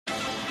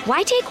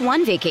Why take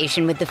one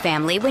vacation with the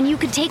family when you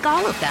could take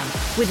all of them?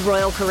 With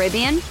Royal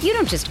Caribbean, you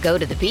don't just go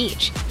to the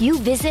beach. You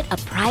visit a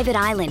private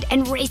island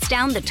and race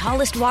down the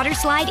tallest water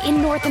slide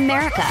in North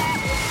America.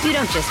 You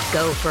don't just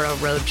go for a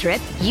road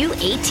trip. You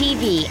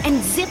ATV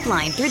and zip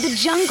line through the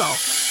jungle.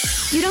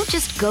 You don't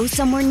just go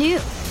somewhere new.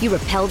 You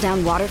rappel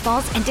down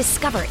waterfalls and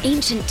discover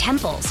ancient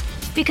temples.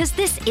 Because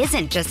this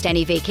isn't just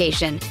any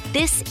vacation.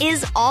 This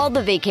is all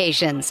the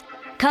vacations.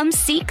 Come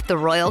seek the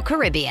Royal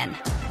Caribbean.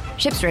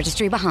 Ships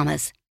Registry,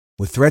 Bahamas.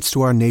 With threats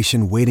to our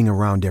nation waiting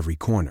around every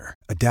corner,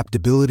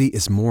 adaptability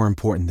is more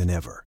important than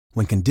ever.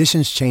 When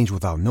conditions change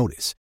without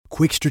notice,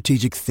 quick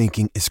strategic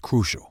thinking is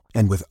crucial.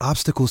 And with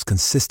obstacles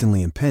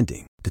consistently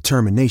impending,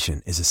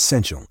 determination is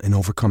essential in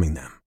overcoming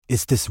them.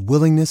 It's this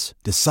willingness,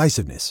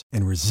 decisiveness,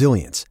 and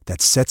resilience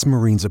that sets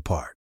Marines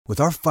apart. With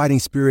our fighting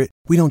spirit,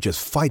 we don't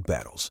just fight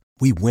battles,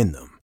 we win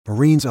them.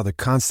 Marines are the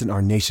constant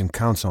our nation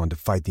counts on to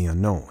fight the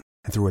unknown.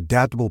 And through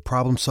adaptable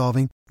problem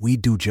solving, we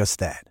do just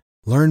that.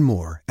 Learn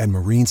more at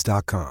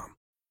marines.com.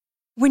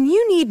 When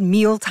you need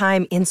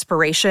mealtime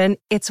inspiration,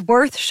 it's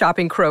worth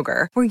shopping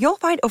Kroger, where you'll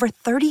find over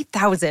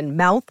 30,000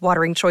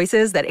 mouth-watering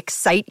choices that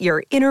excite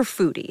your inner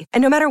foodie.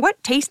 And no matter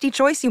what tasty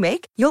choice you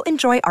make, you'll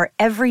enjoy our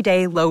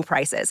everyday low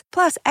prices,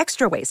 plus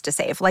extra ways to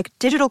save, like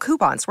digital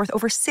coupons worth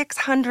over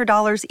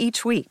 $600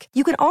 each week.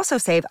 You can also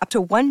save up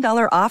to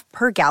 $1 off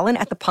per gallon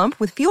at the pump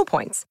with fuel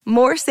points.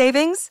 More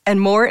savings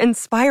and more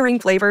inspiring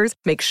flavors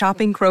make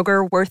shopping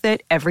Kroger worth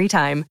it every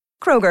time.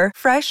 Kroger,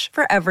 fresh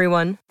for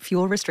everyone.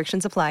 Fuel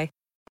restrictions apply.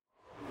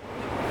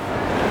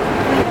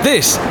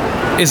 This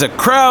is a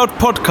Crowd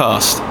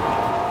podcast.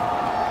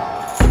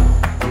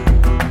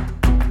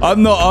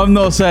 I'm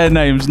not saying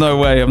names, no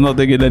way. I'm not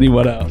digging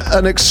anyone out.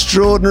 An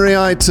extraordinary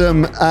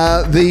item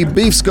at the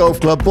Beefs Golf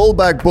Club. Ball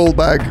bag.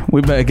 We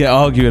better get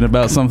arguing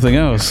about something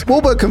else.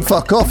 Ballbag can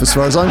fuck off as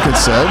far as I'm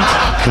concerned.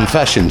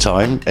 Confession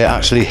time, it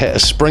actually hit a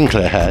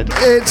sprinkler head.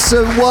 It's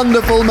a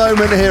wonderful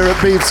moment here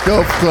at Beefs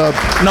Golf Club.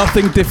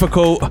 Nothing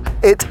difficult.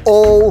 It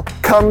all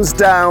comes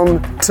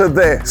down to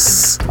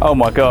this. Oh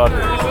my God.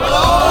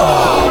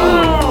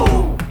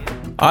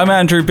 I'm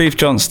Andrew Beef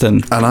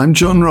Johnston. And I'm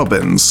John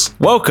Robbins.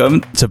 Welcome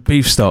to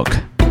Beef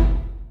Stock.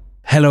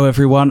 Hello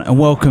everyone and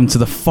welcome to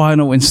the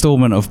final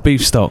instalment of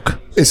Beef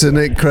Stock. It's an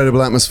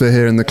incredible atmosphere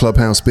here in the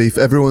clubhouse, Beef.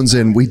 Everyone's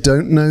in. We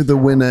don't know the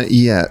winner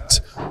yet,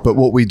 but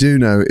what we do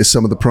know is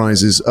some of the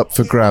prizes up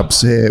for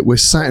grabs here. We're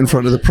sat in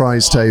front of the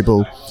prize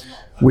table.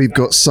 We've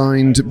got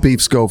signed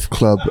Beefs Golf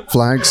Club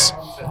flags.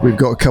 We've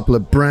got a couple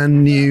of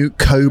brand new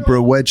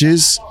Cobra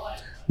wedges.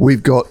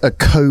 We've got a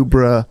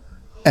Cobra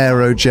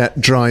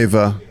Aerojet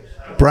driver.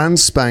 Brand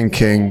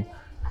spanking.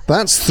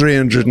 That's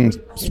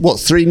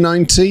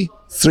 390,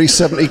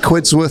 370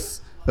 quid's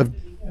worth of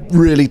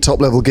really top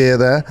level gear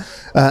there.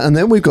 And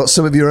then we've got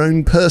some of your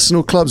own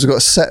personal clubs. We've got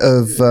a set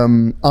of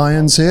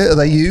irons here. Are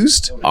they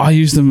used? I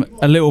use them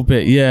a little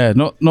bit, yeah.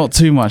 Not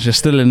too much. They're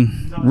still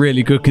in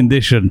really good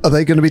condition. Are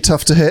they going to be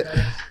tough to hit?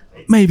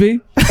 Maybe.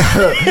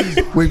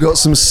 We've got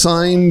some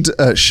signed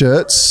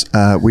shirts.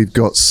 We've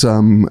got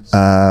some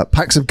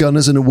packs of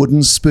Gunners and a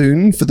wooden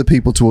spoon for the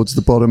people towards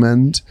the bottom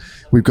end.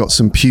 We've got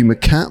some Puma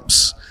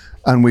caps.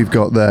 And we've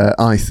got there,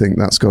 I think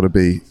that's got to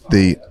be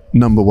the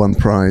number one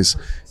prize.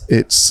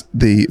 It's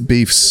the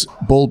Beef's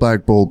ball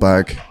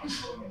bag.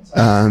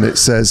 And it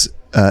says,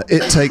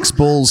 it takes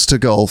balls to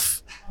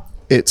golf.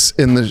 It's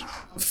in the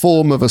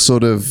form of a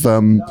sort of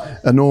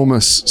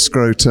enormous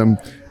scrotum.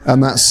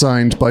 And that's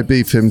signed by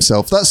Beef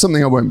himself. That's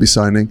something I won't be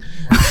signing.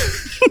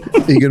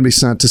 Are you going to be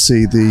sad to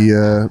see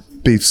the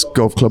Beef's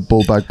Golf Club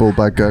ball bag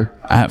go?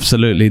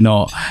 Absolutely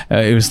not.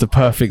 It was the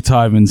perfect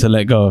timing to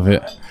let go of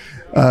it.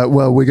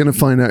 Well, we're going to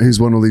find out who's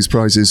won all these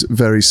prizes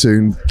very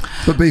soon.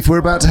 But Beef, we're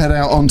about to head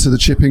out onto the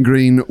chipping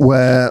green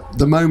where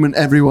the moment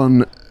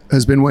everyone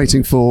has been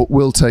waiting for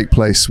will take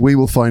place. We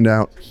will find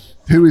out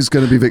who is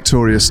going to be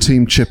victorious,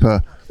 Team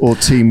Chipper or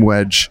Team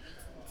Wedge.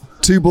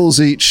 2 balls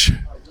each.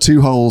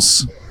 2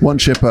 holes, 1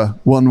 chipper,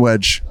 1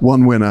 wedge,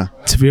 1 winner.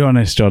 To be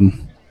honest,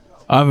 John,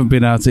 I haven't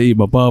been able to eat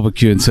my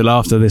barbecue until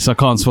after this. I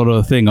can't swallow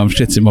a thing. I'm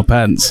shitting my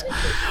pants.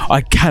 I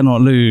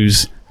cannot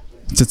lose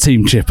to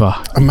Team Chipper.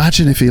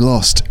 Imagine if he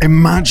lost.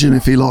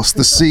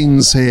 The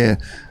scenes here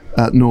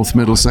at North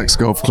Middlesex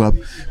Golf Club.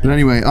 But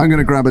anyway, I'm going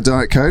to grab a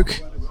Diet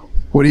Coke.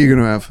 What are you going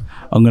to have?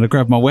 I'm going to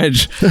grab my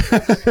wedge.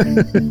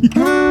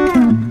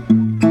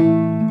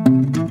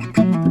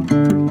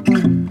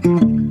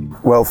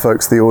 Well,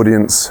 folks, the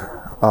audience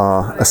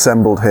are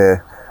assembled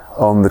here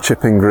on the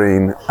chipping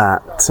green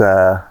at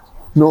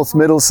North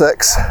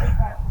Middlesex.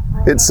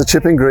 It's a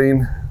chipping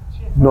green,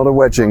 not a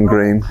wedging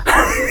green,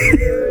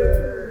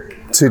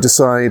 to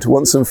decide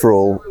once and for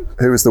all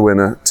who is the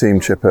winner, Team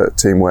Chipper,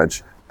 Team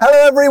Wedge.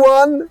 Hello,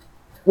 everyone.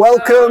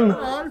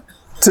 Welcome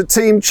to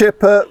Team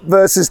Chipper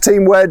versus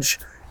Team Wedge.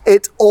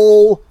 It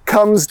all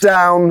comes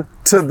down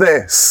to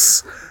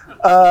this.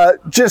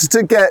 Just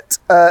to get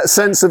a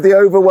sense of the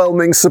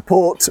overwhelming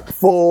support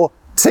for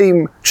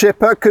Team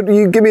Chipper, could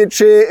you give me a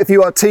cheer if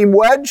you are Team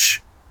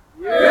Wedge?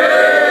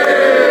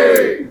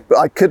 Yay!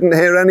 I couldn't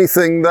hear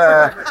anything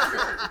there.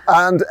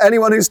 And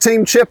anyone who's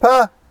Team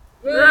Chipper?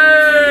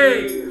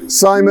 Yay!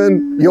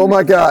 Simon, you're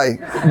my guy.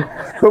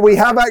 But we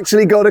have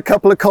actually got a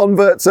couple of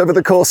converts over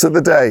the course of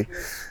the day.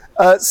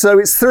 So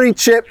it's 3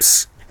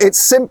 chips. It's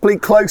simply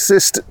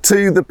closest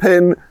to the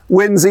pin,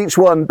 wins each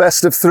one,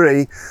 best of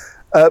 3.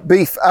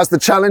 Beef as the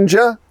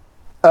challenger,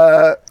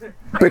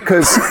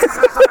 because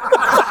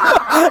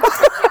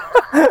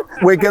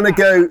we're going to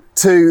go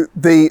to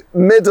the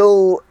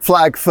middle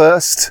flag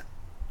first.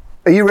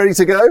 Are you ready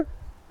to go? Do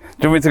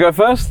you want me to go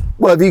first?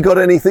 Well, have you got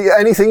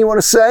anything you want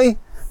to say?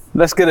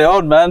 Let's get it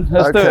on, man.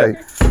 Let's do it.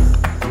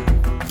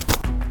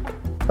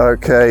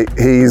 Okay,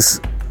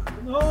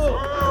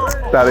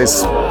 that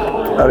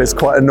is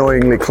quite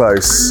annoyingly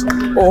close.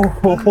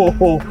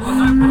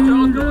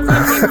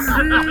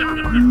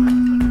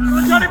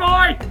 Johnny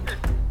boy!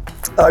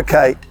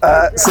 Okay,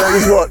 so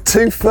he's what,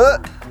 2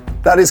 foot?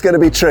 That is going to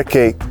be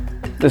tricky.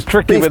 It's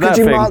tricky Beef, with that could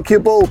you thing. mark your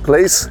ball,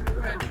 please?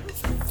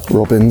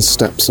 Robin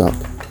steps up,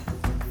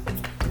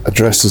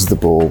 addresses the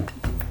ball.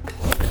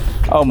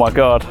 Oh my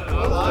God.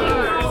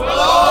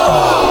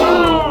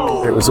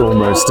 It was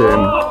almost in.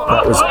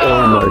 That was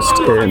almost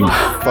in.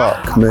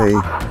 Fuck me.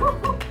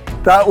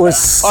 That was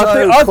so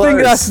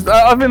close.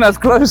 I think that's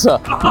closer.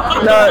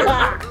 No.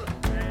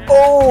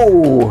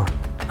 Oh.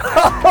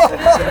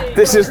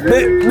 This is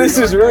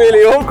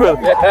really awkward.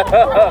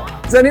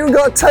 Has anyone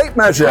got a tape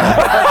measure?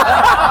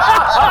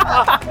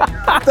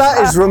 That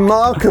is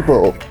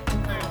remarkable.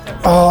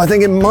 Oh, I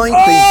think it might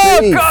be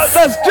Beef. God,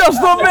 that's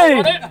just on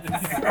me.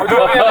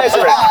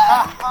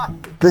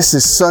 This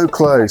is so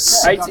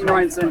close.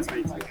 89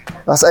 centimetres.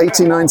 That's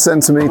 89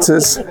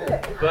 centimetres.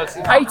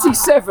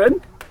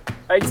 87,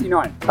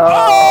 89.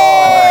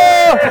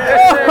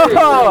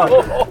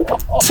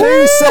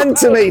 2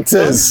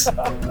 centimetres.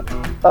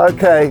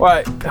 Okay.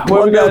 Right,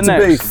 where we going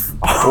next? Beef.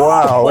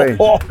 Wow.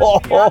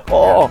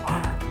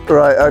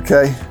 Right,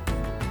 okay.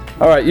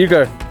 All right, you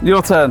go.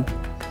 Your turn.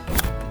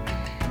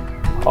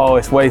 Oh,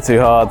 it's way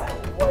too hard.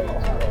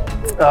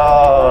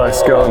 Oh,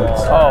 it's gone.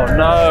 Oh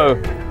no.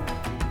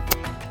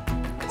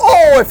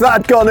 Oh, if that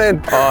had gone in.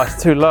 Oh,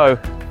 it's too low.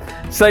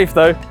 Safe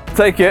though.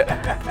 Take it.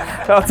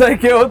 I'll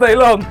take it all day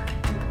long.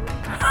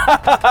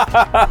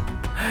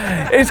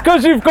 It's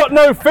because you've got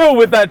no feel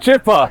with that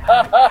chipper.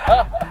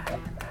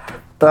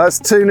 That's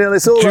 2-0.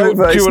 It's all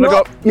over.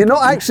 You're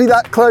not actually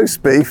that close,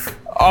 Beef.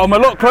 Oh, I'm a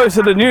lot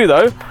closer than you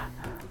though.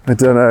 I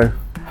don't know.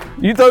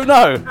 You don't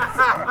know.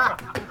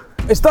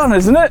 It's done,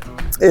 isn't it?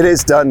 It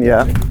is done,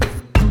 yeah.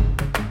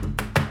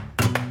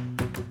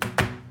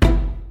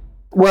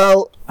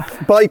 Well,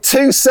 by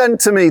 2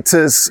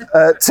 centimetres,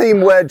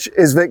 Team Wedge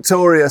is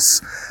victorious.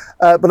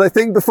 But I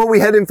think before we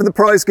head in for the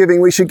prize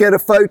giving, we should get a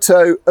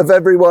photo of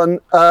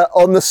everyone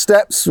on the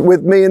steps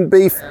with me and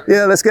Beef.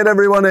 Yeah, let's get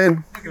everyone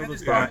in.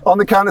 On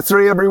the count of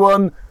 3,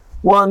 everyone.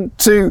 1,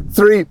 2,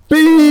 3.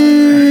 Beef!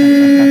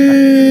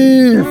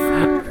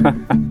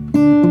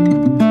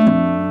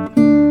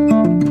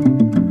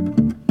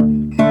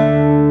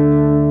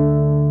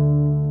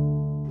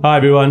 Hi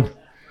everyone,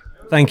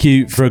 thank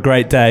you for a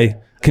great day.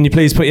 Can you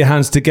please put your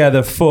hands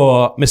together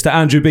for Mr.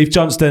 Andrew Beef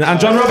Johnston and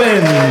John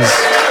Robbins?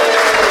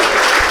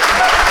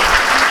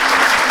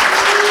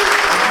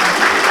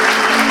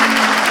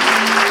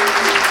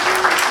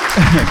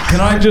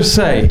 Can I just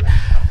say,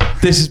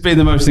 this has been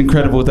the most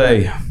incredible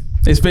day.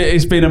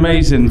 It's been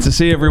amazing to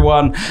see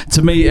everyone,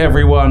 to meet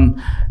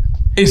everyone.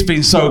 It's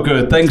been so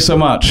good. Thanks so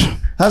much.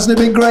 Hasn't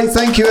it been great?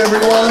 Thank you,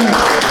 everyone.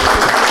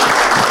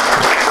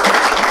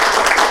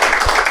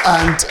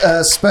 And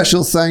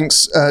special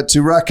thanks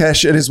to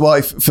Rakesh and his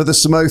wife for the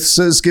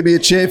samosas. Give me a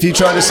cheer if you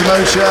tried a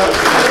samosa.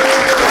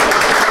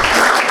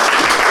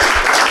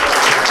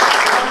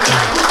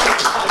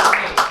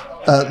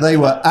 They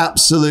were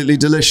absolutely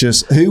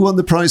delicious. Who won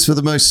the prize for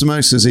the most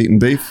samosas eaten,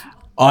 Beef?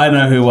 I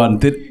know who won.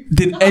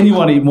 Did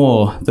anyone eat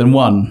more than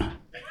one?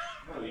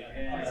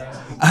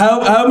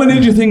 How many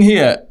do you think he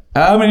ate?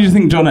 How many do you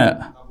think John ate?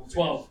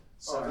 12.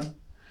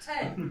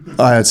 10.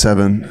 I had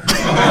 7.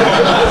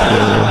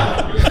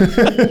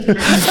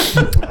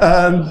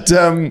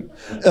 And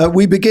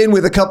we begin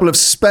with a couple of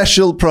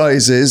special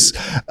prizes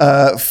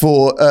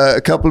for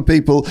a couple of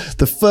people.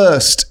 The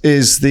first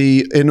is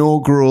the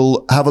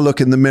inaugural Have a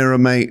Look in the Mirror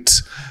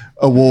Mate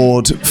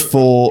award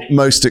for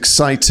most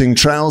exciting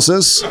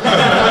trousers.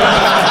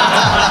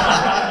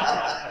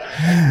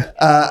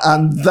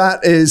 And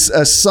that is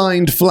a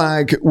signed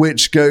flag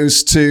which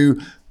goes to,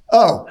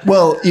 oh,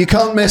 well, you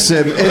can't miss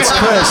him. It's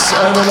Chris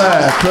over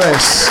there.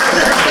 Chris,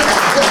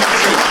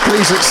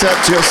 please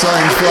accept your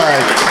signed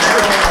flag.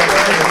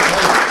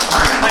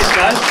 Thanks,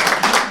 guys.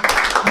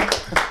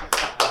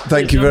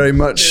 Thank you very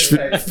much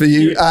for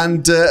you.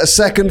 And a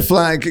second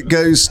flag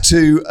goes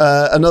to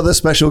another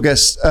special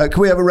guest. Can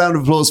we have a round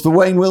of applause for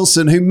Wayne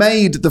Wilson, who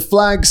made the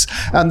flags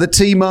and the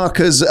T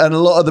markers and a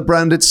lot of the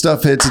branded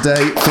stuff here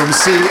today from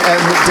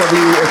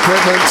CMW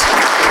Equipment.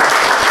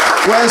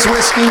 Where's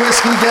Whiskey?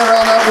 Whiskey, get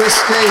on up,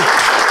 Whiskey.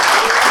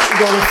 We've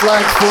got a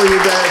flag for you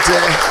there,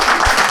 dear.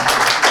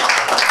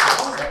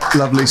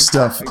 Lovely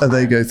stuff.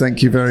 There you go.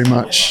 Thank you very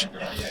much.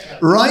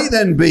 Right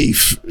then,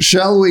 Beef,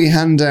 shall we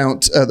hand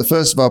out the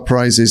first of our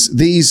prizes?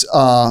 These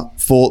are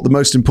for the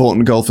most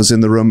important golfers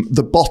in the room,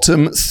 the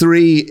bottom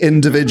 3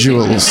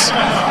 individuals.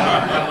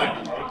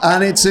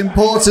 And it's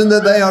important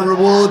that they are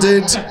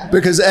rewarded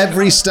because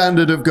every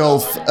standard of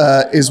golf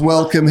is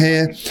welcome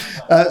here.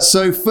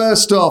 So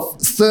first off,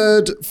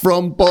 third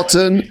from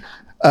bottom,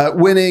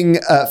 winning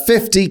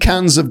 50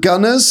 cans of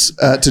Gunners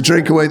to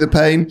drink away the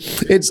pain.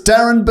 It's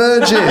Darren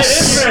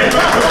Burgess.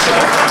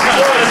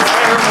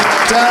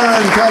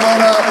 Darren, come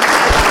on up.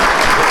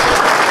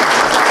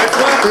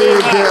 There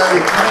you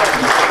go.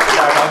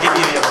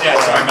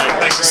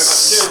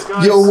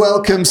 You're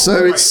welcome.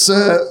 So it's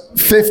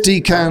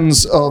 50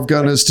 cans of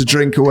Gunners to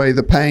drink away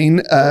the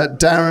pain.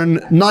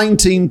 Darren,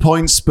 19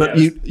 points, but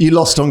you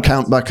lost on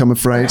countback, I'm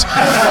afraid.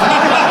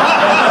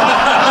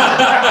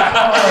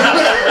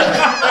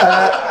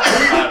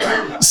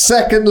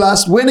 Second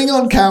last, winning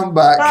on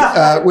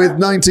countback with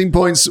 19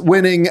 points,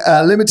 winning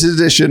limited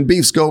edition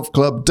Beefs Golf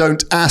Club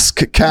Don't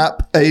Ask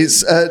cap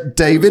is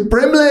David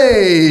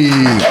Brimley.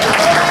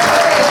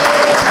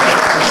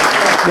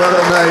 Well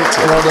done, mate.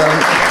 Well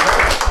done.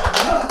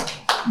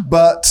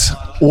 But,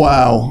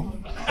 wow.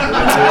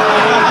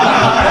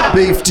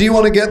 Beef, do you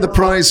want to get the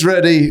prize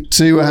ready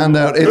to hand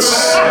out?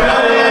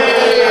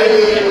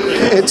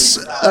 It's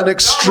an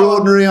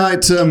extraordinary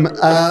item.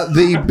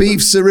 The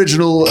Beef's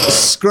original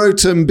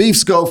Scrotum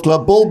Beefs Golf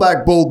Club ball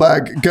bag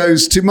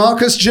goes to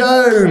Marcus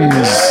Jones.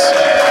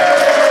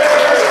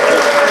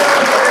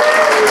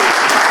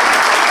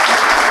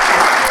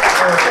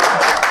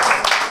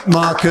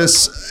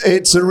 Marcus,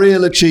 it's a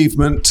real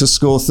achievement to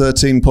score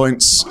 13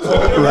 points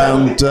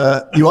round.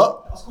 You what?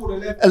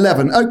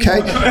 11.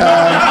 Okay.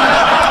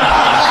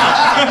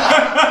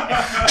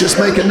 Just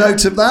make a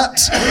note of that.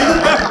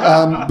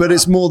 But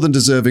it's more than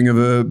deserving of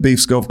a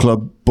Beefs Golf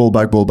Club ball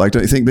bag, don't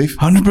you think, Beef?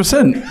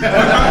 100%.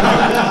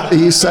 Are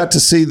you sad to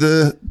see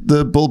the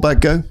ball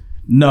bag go?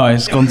 No,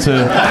 it's gone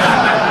to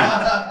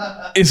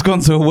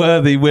a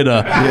worthy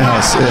winner.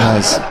 Yes, it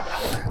has.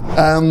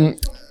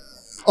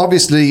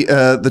 Obviously,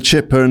 the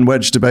chipper and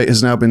wedge debate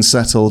has now been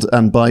settled,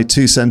 and by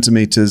 2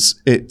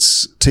 centimetres,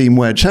 it's Team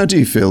Wedge. How do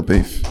you feel,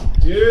 Beef?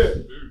 Yeah.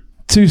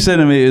 2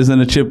 centimetres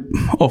and a chip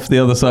off the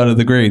other side of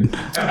the green.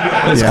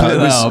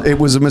 It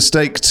was a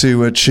mistake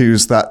to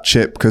choose that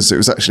chip because it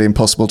was actually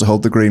impossible to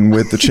hold the green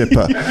with the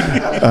chipper.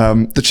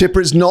 The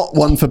chipper is not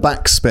one for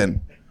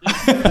backspin.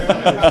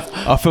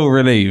 I feel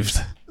relieved.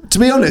 To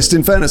be honest,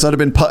 in fairness, I'd have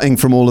been putting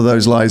from all of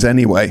those lies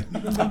anyway.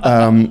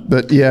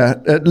 But yeah,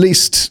 at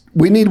least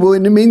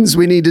it means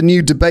we need a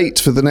new debate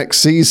for the next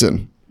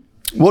season.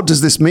 What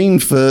does this mean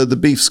for the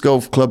Beefs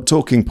Golf Club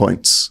talking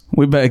points?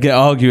 We better get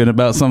arguing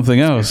about something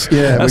else.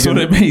 Yeah, that's what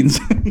it means.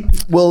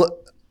 Well,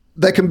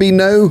 there can be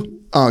no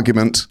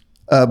argument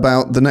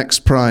about the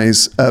next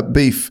prize.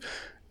 Beef,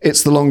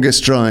 it's the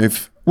longest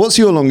drive. What's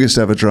your longest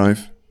ever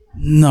drive?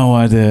 No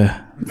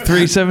idea.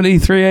 370,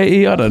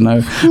 380, I don't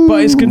know.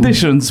 But it's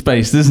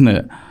condition-based, isn't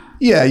it?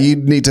 Yeah, you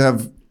need to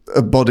have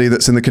a body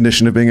that's in the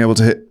condition of being able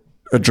to hit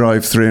a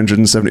drive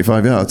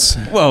 375 yards.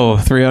 Well,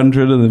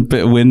 300 and a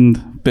bit of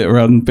wind, bit of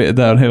run, bit of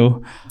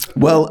downhill.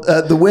 Well,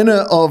 the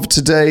winner of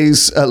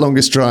today's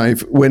longest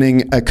drive,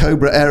 winning a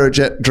Cobra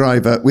Aerojet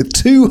driver with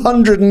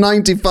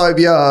 295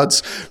 yards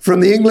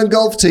from the England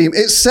golf team,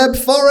 it's Seb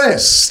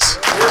Forrest.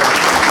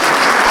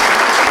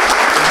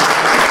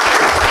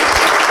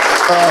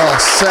 Oh,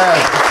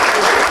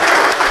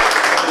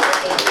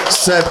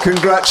 Seb,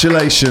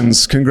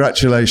 congratulations.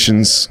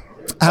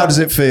 How does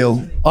it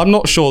feel? I'm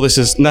not sure this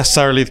is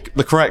necessarily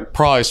the correct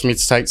prize for me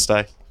to take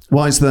today.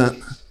 Why is that?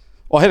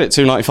 Well, I hit it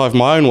 295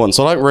 my own one,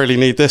 so I don't really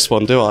need this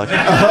one, do I?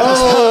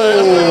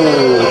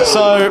 Oh!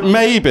 So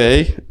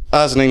maybe,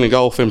 as an England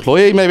golf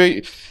employee,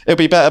 maybe it'd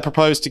be better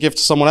proposed to give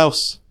to someone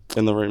else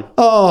in the room.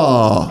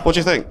 Oh. What do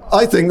you think?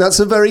 I think that's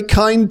a very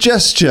kind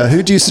gesture.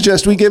 Who do you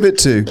suggest we give it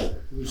to?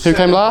 Who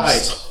came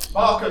last?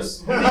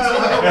 Marcus. Oh.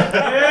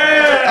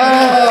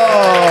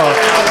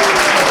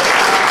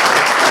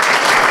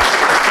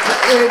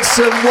 It's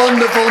a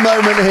wonderful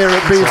moment here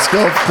at Beefs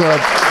Golf Club.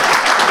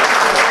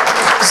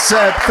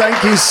 Seb,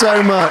 thank you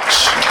so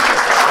much.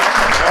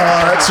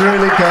 Oh, that's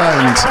really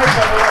kind.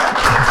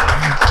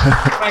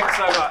 Thanks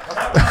so much.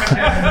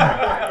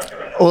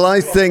 Well,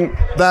 I think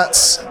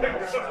that's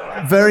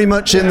very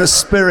much in the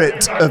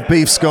spirit of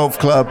Beefs Golf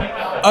Club.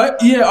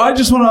 I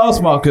just want to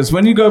ask Marcus,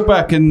 when you go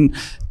back and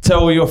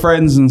tell your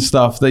friends and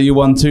stuff that you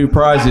won 2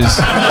 prizes,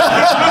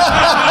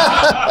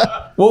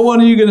 what one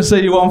are you going to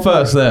say you won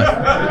first there?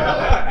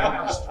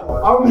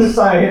 I'm going to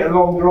say I hit a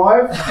long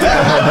drive.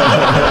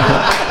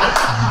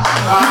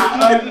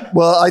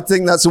 Well, I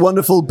think that's a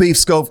wonderful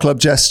Beefs Golf Club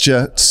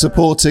gesture,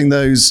 supporting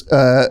those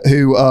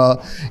who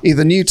are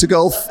either new to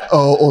golf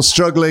or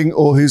struggling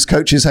or whose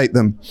coaches hate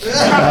them.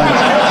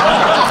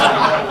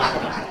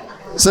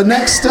 So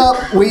next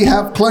up, we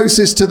have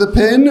closest to the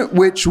pin,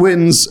 which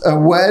wins a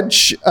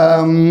wedge.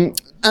 And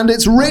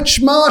it's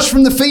Rich Marsh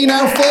from the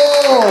Finau 4.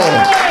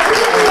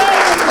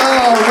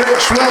 Oh,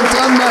 Rich, well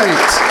done,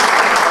 mate.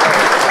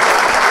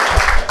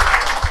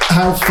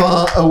 How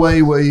far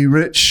away were you,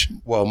 Rich?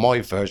 Well,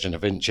 my version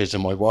of inches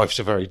and my wife's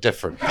are very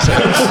different.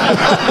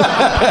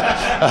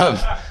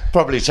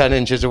 Probably 10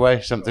 inches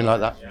away, something like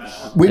that.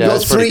 We've got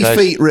it's pretty 3 close.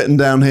 feet written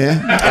down here.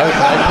 Okay.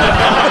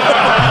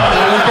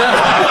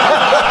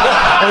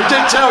 I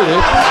did tell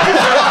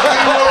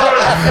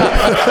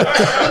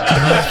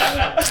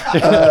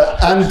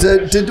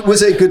And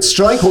was it a good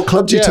strike? What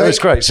club did you Yeah, take? it was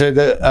great. So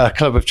the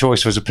club of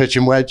choice was a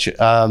pitching wedge.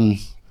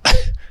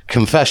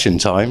 Confession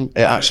time,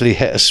 it actually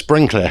hit a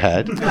sprinkler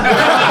head.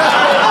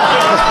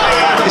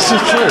 This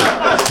is true.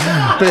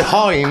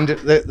 Behind,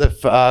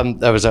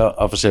 there was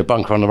obviously a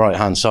bunker on the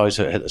right-hand side,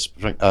 so it hit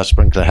a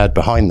sprinkler head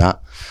behind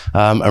that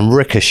and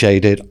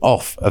ricocheted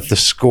off of the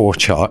score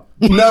chart.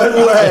 No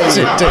way! Yes,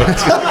 it did.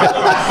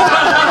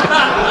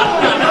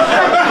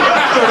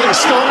 But it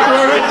stopped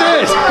where it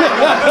did.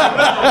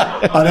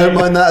 I don't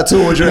mind that at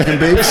all. What do you reckon,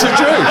 Beef? It's the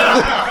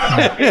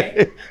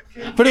truth.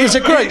 But it was a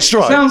great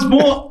strike. Sounds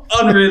more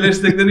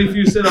unrealistic than if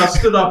you said I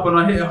stood up and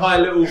I hit a high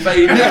little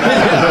fade.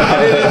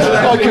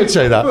 I could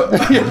say that.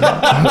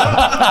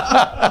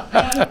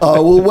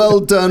 Oh, well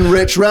done,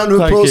 Rich. Round of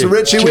Thank applause you. for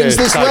Rich, who wins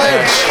Cheers. this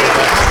wedge.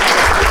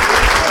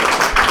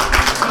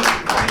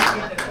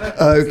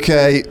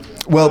 Okay.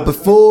 Well,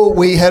 before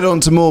we head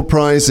on to more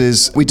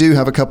prizes, we do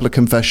have a couple of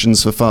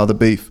confessions for Father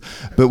Beef,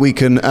 but we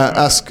can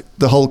ask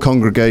the whole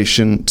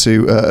congregation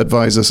to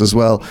advise us as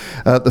well.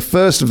 The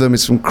first of them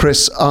is from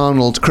Chris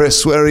Arnold.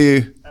 Chris, where are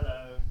you?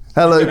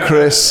 Hello,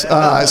 Chris.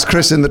 It's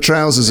Chris in the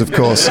trousers, of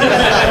course.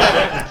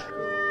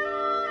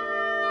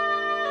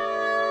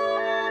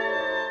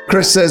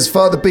 Chris says,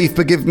 Father Beef,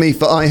 forgive me,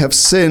 for I have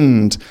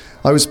sinned.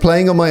 I was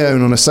playing on my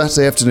own on a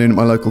Saturday afternoon at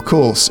my local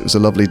course. It was a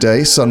lovely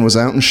day, sun was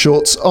out and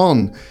shorts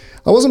on.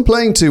 I wasn't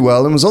playing too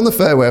well and was on the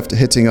fairway after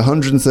hitting a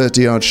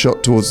 130-yard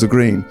shot towards the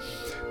green.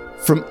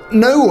 From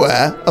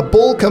nowhere, a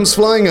ball comes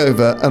flying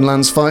over and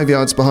lands 5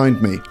 yards behind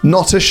me.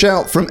 Not a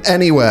shout from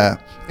anywhere.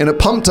 In a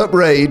pumped-up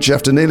rage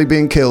after nearly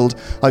being killed,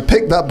 I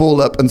picked that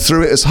ball up and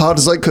threw it as hard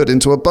as I could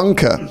into a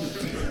bunker.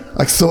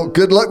 I thought,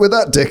 good luck with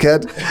that,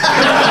 dickhead.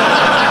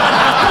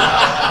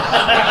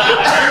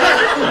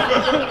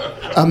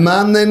 A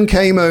man then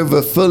came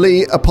over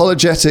fully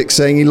apologetic,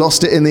 saying he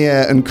lost it in the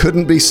air and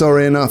couldn't be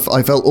sorry enough.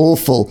 I felt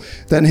awful.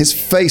 Then his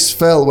face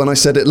fell when I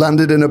said it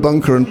landed in a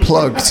bunker and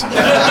plugged.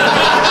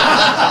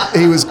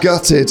 He was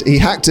gutted. He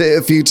hacked at it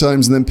a few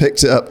times and then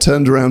picked it up,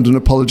 turned around and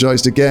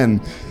apologised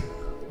again.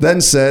 Then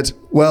said,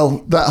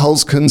 well, that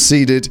hole's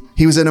conceded.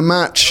 He was in a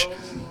match.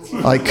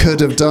 I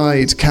could have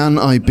died. Can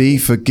I be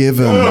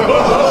forgiven?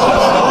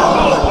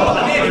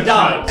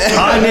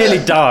 I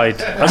nearly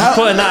died. I'm just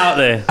putting that out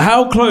there.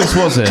 How close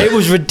was it? It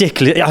was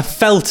ridiculous. I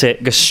felt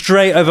it go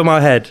straight over my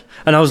head,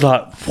 and I was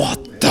like,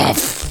 "What the?"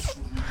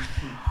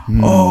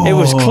 Oh. It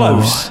was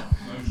close.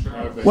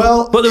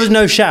 Well, but there was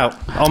no shout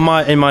in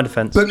my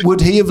defence. But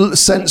would he have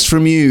sensed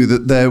from you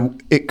that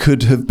it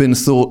could have been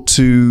thought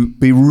to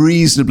be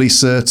reasonably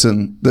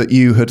certain that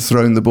you had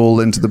thrown the ball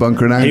into the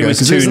bunker in anger? He was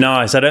too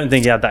nice. I don't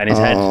think he had that in his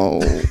head.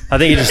 I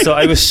think he just thought,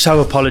 he was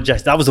so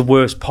apologetic. That was the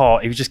worst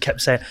part. He just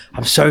kept saying,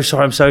 I'm so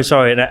sorry, I'm so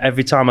sorry. And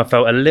every time I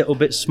felt a little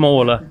bit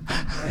smaller,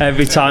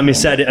 every time he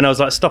said it. And I was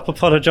like, stop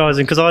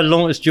apologising because I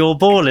launched your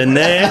ball in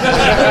there.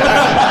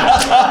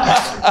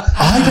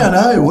 I don't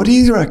know. What do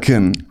you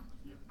reckon?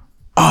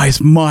 Oh,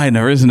 it's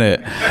minor, isn't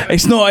it?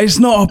 It's not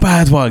a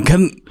bad one.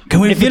 Can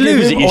we? If you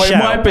lose it, you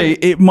shout.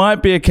 It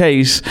might be a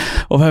case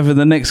of having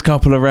the next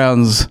couple of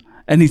rounds.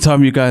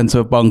 Anytime you go into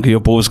a bunker, your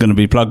ball's going to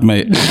be plugged,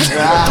 mate.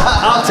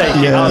 I'll take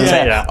it. I'll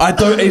take that. I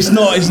don't. It's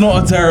not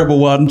a terrible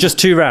one. Just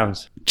 2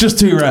 rounds. Just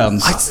 2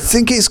 rounds. I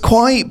think it's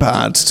quite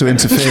bad to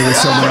interfere with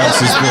someone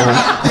else's ball.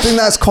 I think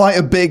that's quite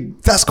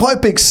a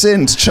big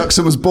sin to chuck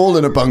someone's ball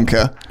in a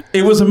bunker.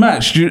 It was a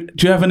match. Do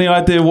you have any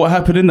idea what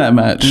happened in that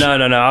match? No.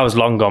 I was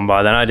long gone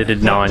by then. I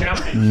did 9. Yeah,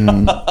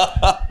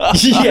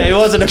 it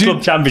wasn't a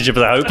club championship,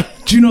 I hope.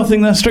 Do you not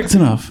think that's strict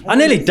enough? I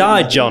nearly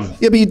died, John.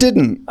 Yeah, but you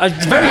didn't. I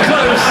was very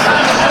close.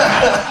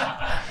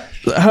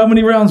 How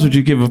many rounds would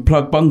you give of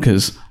plug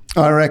bunkers?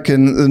 I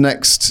reckon the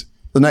next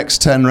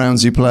 10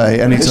 rounds you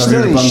play, anytime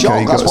you're in a bunker,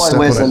 you've got to step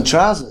on it. them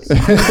trousers.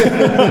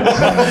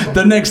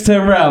 The next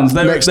 10 rounds.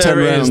 There it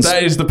is.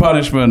 That is the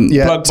punishment.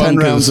 Yeah, plug 10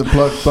 bunkers. rounds of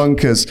plug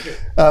bunkers.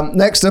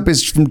 Next up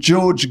is from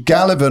George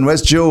Gallivan.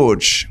 Where's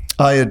George?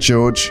 Hiya,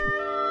 George.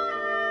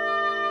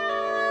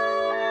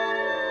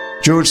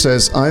 George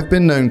says, I've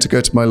been known to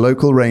go to my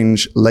local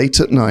range late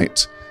at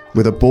night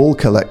with a ball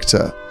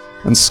collector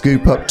and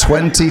scoop up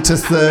 20 to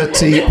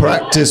 30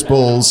 practice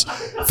balls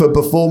for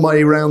before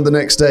my round the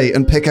next day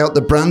and pick out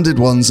the branded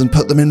ones and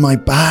put them in my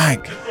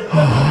bag.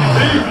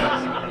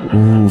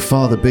 Ooh,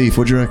 Father Beef,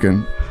 what do you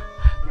reckon?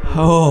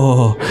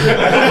 Oh.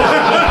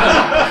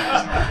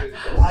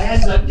 I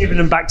ended up giving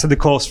them back to the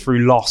course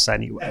through loss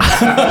anyway.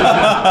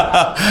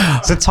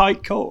 It's a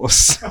tight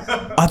course.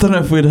 I don't know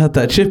if we'd had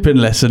that chipping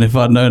lesson if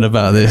I'd known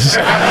about this. Do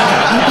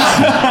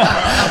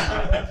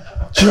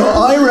you know what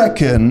I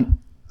reckon?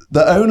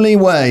 The only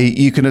way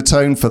you can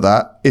atone for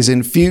that is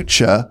in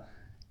future,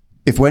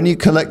 if when you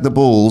collect the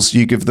balls,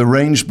 you give the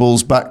range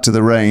balls back to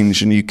the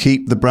range and you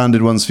keep the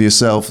branded ones for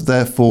yourself,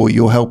 therefore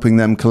you're helping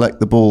them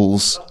collect the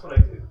balls.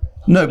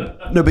 No,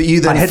 but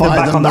you then hit them fire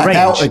back them on the back range.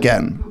 out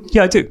again.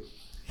 Yeah, I do.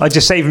 I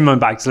just save them in my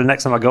bag so the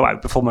next time I go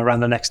out, perform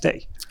around the next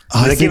day.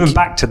 I give them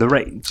back to the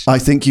range. I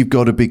think you've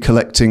got to be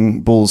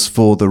collecting balls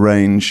for the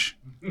range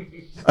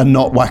and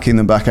not whacking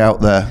them back out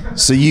there.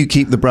 So you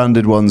keep the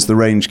branded ones, the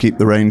range keep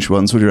the range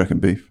ones. What do you reckon,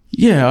 Beef?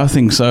 Yeah, I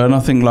think so. And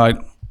I think like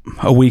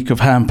a week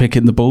of hand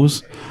picking the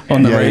balls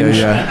on the range.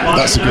 Yeah.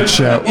 That's a good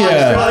shout.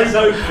 Yeah. While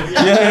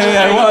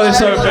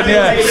it's open,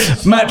 yeah.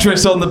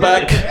 Mattress on the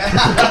back,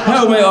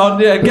 helmet on,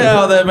 yeah, get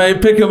out there,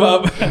 mate, pick them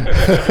up.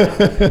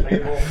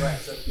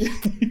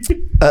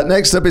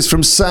 Next up is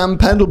from Sam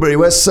Pendlebury.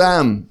 Where's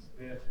Sam?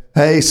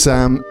 Hey,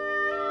 Sam.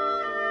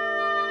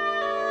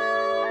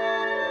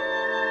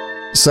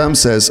 Sam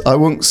says, I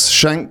once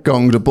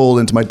shank-gonged a ball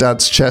into my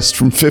dad's chest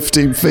from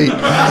 15 feet.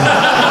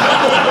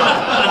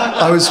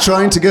 I was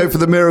trying to go for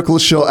the miracle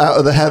shot out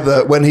of the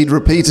heather when he'd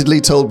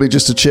repeatedly told me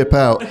just to chip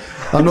out.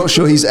 I'm not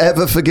sure he's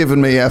ever forgiven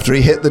me after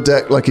he hit the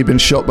deck like he'd been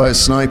shot by a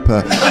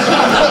sniper.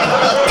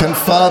 Can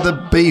Father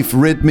Beef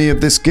rid me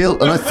of this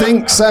guilt? And I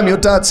think, Sam, your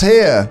dad's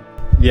here.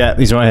 Yeah,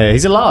 he's right here.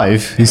 He's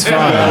alive. He's fine.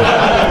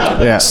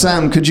 Yeah.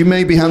 Sam, could you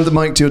maybe hand the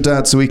mic to your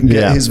dad so we can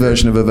get his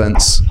version of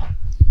events?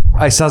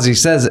 As he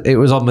says, it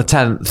was on the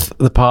 10th,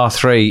 the par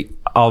 3.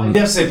 You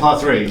never say par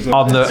 3. It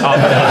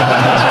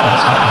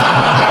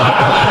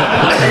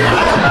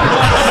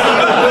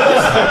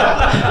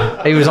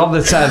was on the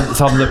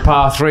 10th on the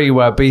par 3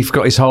 where Beef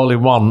got his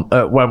hole-in-one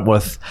at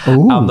Wentworth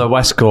on the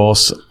West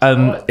Course,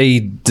 and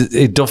he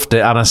duffed it,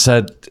 and I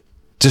said,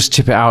 just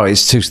chip it out,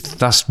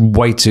 that's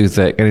way too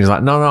thick. And he's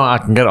like, no, I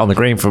can get it on the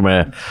green from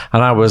here.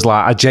 And I was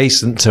like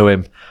adjacent to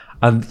him,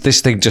 and this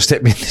thing just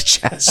hit me in the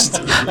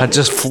chest and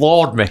just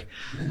floored me.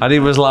 And he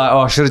was like,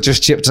 I should have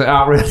just chipped it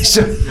out really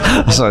soon.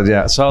 I said,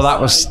 yeah. So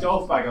that was...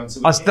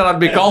 I still had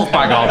my golf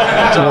bag on.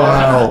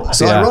 Wow.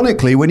 So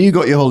ironically, when you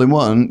got your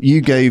hole-in-one,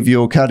 you gave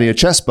your caddy a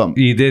chest bump.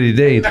 You did,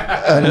 indeed.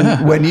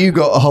 And when you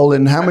got a hole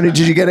in, how many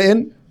did you get it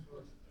in?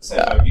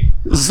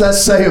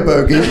 Let's say a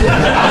bogey.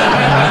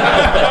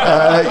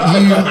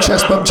 You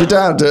chest bumped your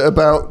dad at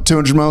about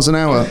 200 miles an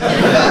hour.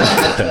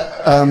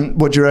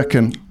 What do you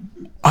reckon?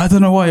 I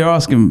don't know why you're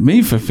asking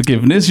me for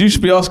forgiveness. You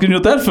should be asking your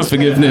dad for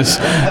forgiveness.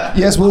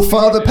 Yes, well,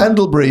 Father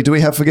Pendlebury, do we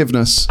have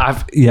forgiveness? I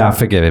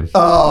forgive him.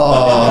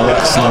 Oh,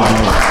 that's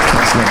lovely.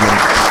 That's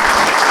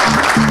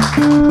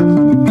lovely.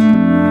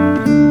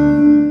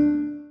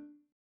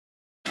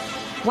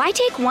 Why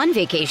take one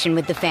vacation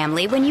with the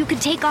family when you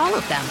could take all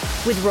of them?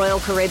 With Royal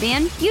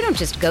Caribbean, you don't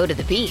just go to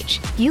the beach.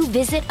 You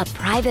visit a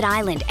private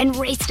island and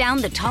race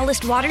down the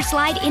tallest water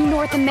slide in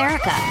North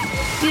America.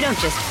 You don't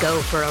just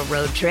go for a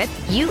road trip.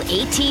 You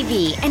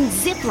ATV and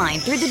zip line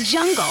through the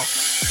jungle.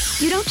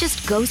 You don't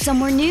just go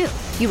somewhere new.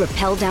 You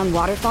rappel down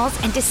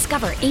waterfalls and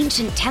discover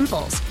ancient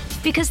temples.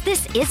 Because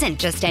this isn't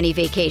just any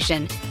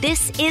vacation.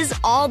 This is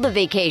all the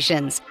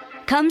vacations.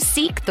 Come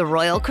seek the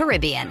Royal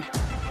Caribbean.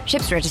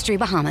 Ships Registry,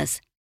 Bahamas.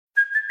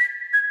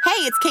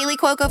 Hey, it's Kaylee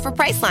Cuoco for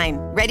Priceline.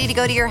 Ready to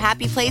go to your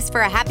happy place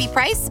for a happy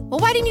price? Well,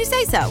 why didn't you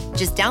say so?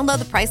 Just download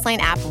the Priceline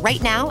app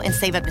right now and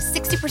save up to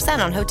 60%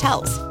 on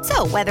hotels.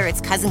 So whether it's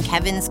Cousin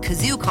Kevin's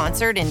Kazoo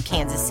Concert in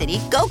Kansas City,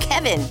 go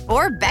Kevin,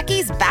 or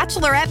Becky's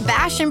Bachelorette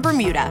Bash in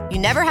Bermuda, you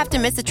never have to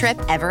miss a trip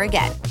ever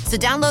again. So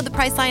download the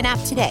Priceline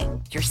app today.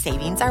 Your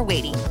savings are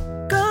waiting.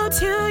 Go to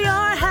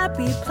your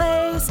happy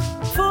place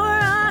for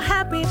a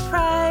happy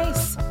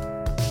price.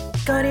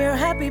 Go to your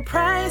happy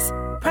price,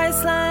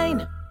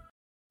 Priceline.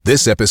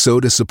 This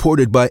episode is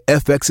supported by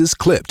FX's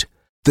Clipped,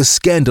 the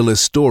scandalous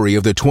story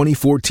of the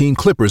 2014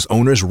 Clippers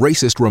owner's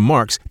racist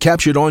remarks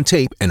captured on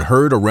tape and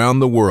heard around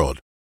the world.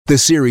 The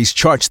series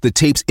charts the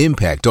tape's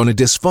impact on a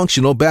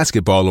dysfunctional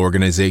basketball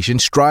organization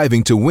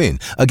striving to win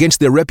against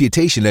their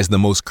reputation as the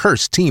most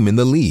cursed team in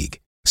the league.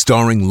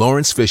 Starring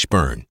Lawrence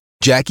Fishburne,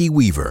 Jackie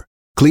Weaver,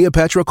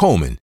 Cleopatra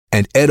Coleman,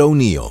 and Ed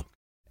O'Neill.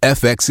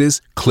 FX's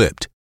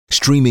Clipped,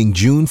 streaming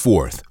June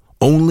 4th,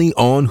 only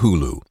on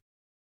Hulu.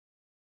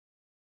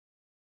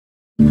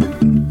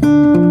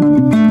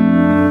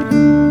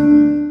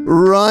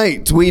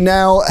 Right, we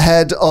now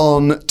head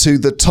on to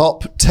the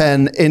top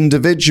 10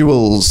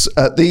 individuals.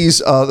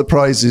 These are the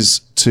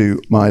prizes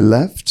to my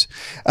left,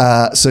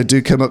 so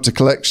do come up to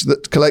collect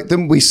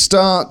them. We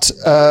start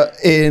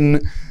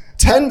in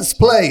 10th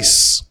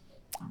place.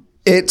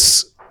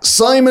 It's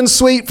Simon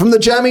Sweet from the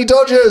Jammy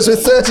Dodgers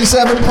with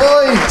 37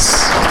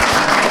 points.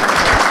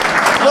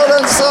 Well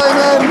done,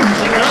 Simon.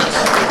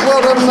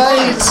 Well done,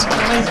 mate.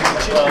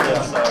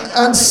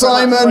 And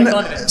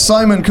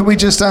Simon, can we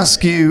just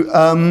ask you,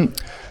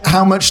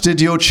 how much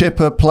did your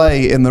chipper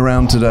play in the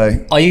round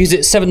today? I used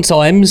it 7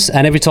 times,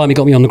 and every time he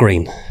got me on the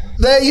green.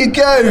 There you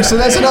go. So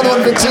there's another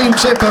one for Team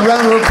Chipper.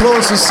 Round of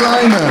applause for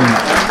Simon.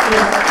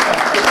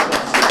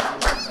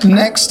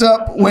 Next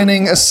up,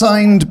 winning a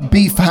signed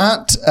beef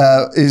hat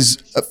is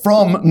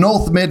from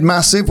North Mid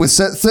Massive with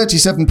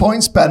 37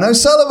 points, Ben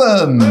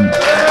O'Sullivan. Well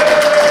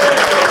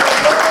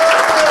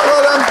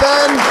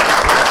done,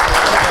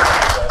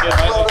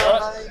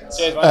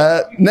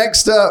 Ben.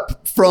 Next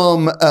up,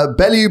 from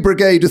Bellew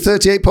Brigade with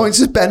 38 points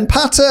is Ben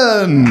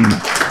Patton. Well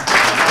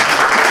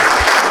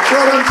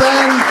done,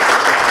 Ben.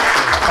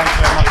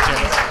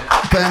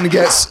 Ben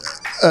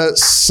gets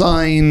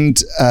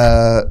signed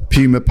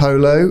Puma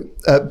Polo.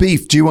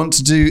 Beef, do you want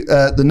to do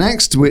the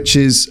next, which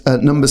is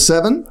number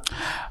 7?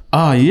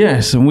 Ah,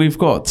 yes, and we've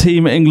got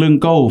Team England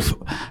Golf,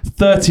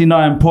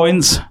 39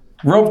 points.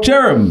 Rob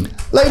Jerram.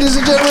 Ladies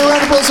and gentlemen,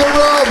 round of applause for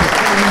Rob.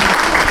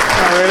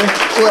 Oh, really?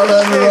 Well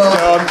done,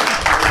 Rob.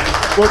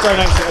 We'll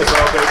donate it as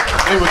well. I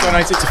think we'll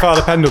donate it to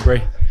Father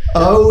Pendlebury.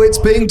 Oh, it's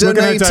being donated.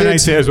 We're going to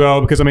donate it as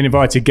well because I'm an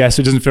invited guest,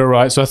 so it doesn't feel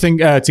right. So I think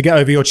to get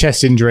over your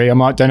chest injury, I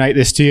might donate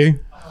this to you,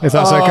 if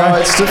that's okay.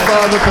 It's to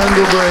Father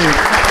Pendlebury.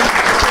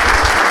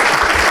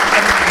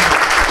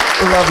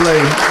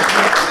 Lovely.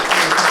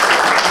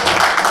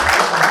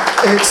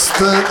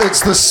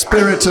 It's the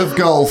spirit of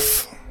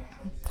golf.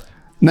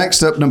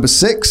 Next up, number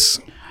 6.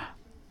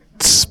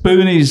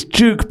 Spoonie's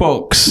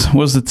Jukebox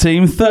was the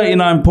team,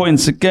 39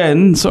 points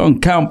again. So on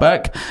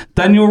countback,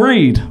 Daniel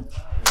Reed.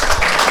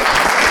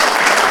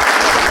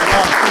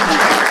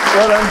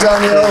 Well done,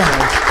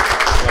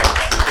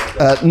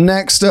 Daniel.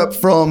 Next up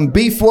from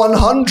Beef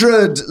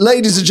 100,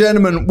 ladies and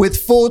gentlemen, with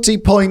 40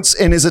 points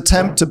in his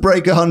attempt to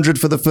break 100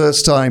 for the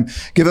first time.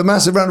 Give a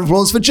massive round of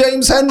applause for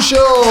James Henshaw.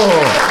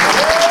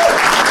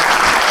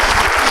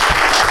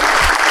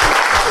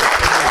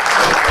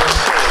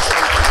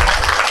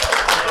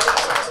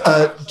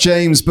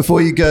 James,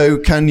 before you go,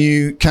 can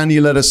you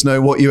let us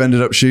know what you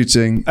ended up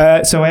shooting?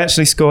 So I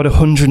actually scored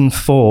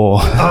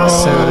 104. So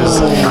it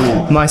was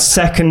my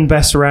second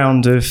best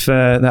round of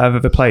that I've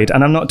ever played,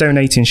 and I'm not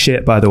donating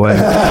shit, by the way.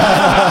 Well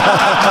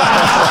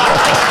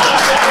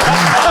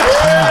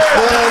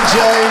done,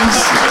 James.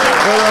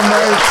 Well done,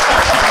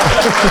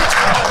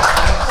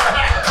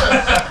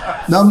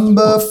 mate.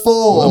 Number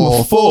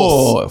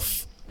 4.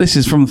 This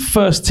is from the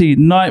First Tee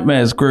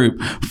Nightmares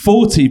group,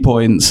 40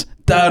 points.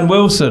 Dan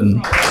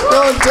Wilson.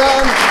 Well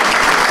done.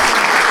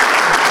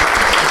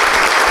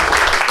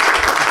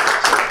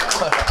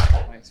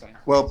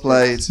 Well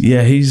played.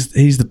 Yeah,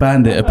 he's the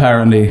bandit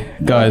apparently,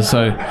 guys.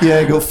 So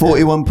yeah, got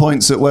 41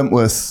 points at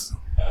Wentworth.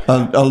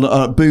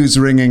 Booze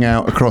ringing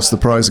out across the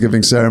prize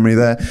giving ceremony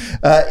there.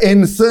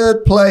 In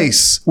third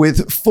place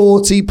with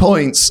 40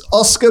 points,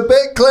 Oscar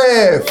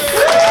Bitcliffe.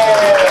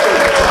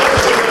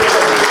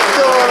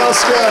 Go on,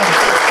 Oscar.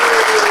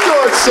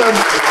 Go on, son.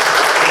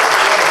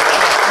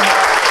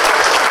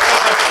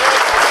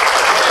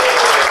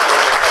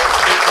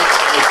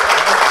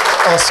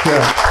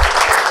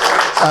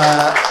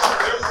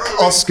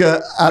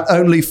 Oscar, at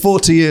only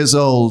 40 years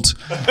old,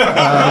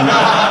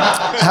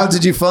 how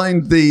did you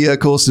find the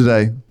course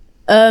today?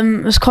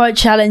 It was quite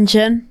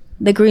challenging.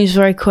 The green's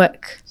very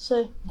quick,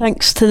 so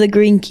thanks to the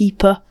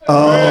greenkeeper.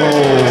 Oh,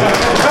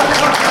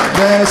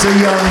 there's a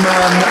young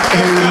man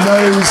who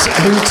knows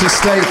who to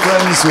stay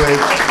friends with.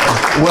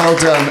 Well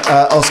done,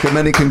 Oscar.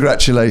 Many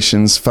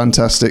congratulations.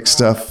 Fantastic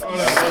stuff.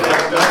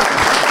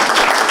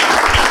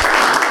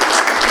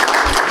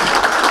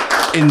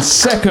 in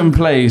second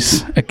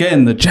place,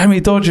 again, the Jammy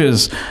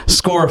Dodgers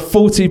score of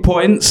 40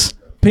 points.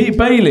 Pete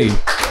Bailey.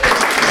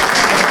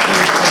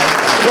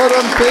 Well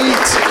done,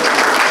 Pete.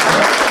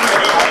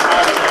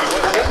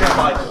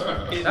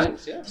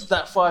 It's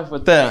that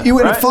 5-wood there. You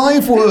win right? a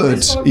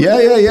 5-wood. Yeah.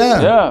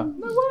 Yeah.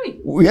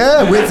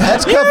 Yeah, with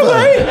head cover.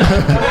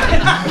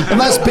 And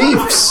that's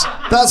Beef's.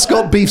 That's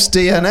got Beef's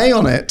DNA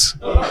on it.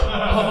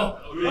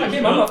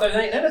 I'm not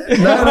donating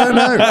anything. No.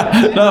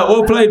 No,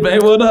 well played,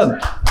 mate. Well done.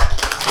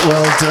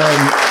 Well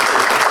done.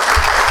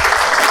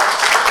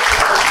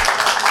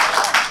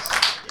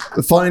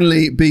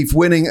 Finally, Beef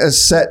winning a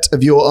set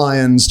of your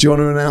irons. Do you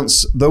want to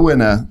announce the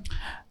winner?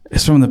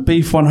 It's from the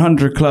Beef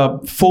 100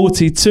 Club,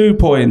 42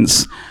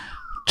 points.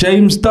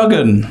 James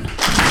Duggan. Well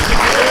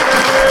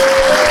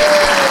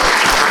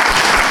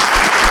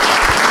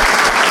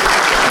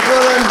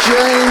done,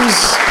 James.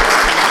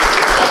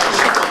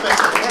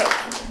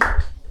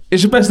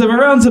 It's your best ever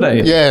round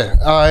today? Yeah,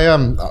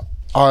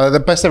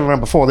 the best ever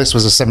round before this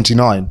was a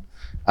 79,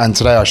 and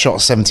today I shot a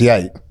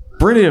 78.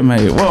 Brilliant,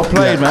 mate. Well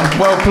played, man.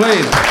 Well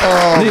played.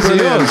 Oh, these are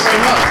yours.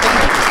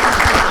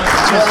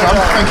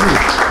 Thank you.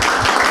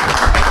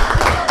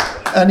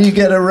 And you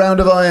get a round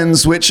of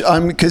irons, which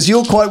because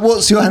you're quite.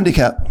 What's your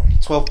handicap?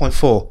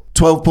 12.4.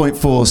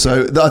 12.4.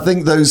 So I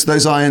think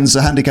those irons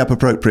are handicap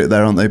appropriate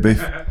there, aren't they,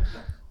 Beef?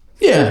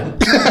 Yeah.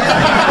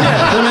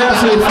 They're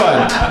absolutely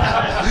fine.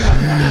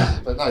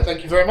 But no,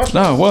 thank you very much.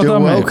 No, well You're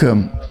done,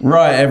 welcome. mate.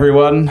 Right,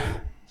 everyone.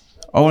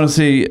 I want to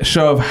see a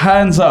show of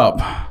hands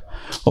up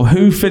of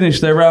who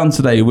finished their round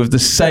today with the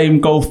same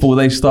golf ball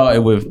they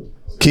started with.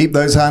 Keep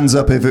those hands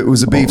up if it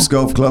was a Beef's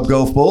Golf Club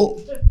golf ball.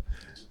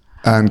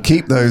 And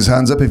keep those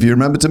hands up if you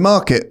remember to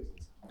mark it.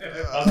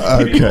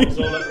 Okay.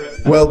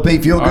 Well,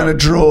 Beef, you're going to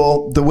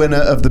draw the winner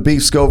of the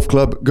Beef's Golf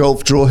Club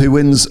golf draw who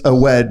wins a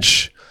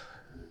wedge.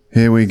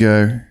 Here we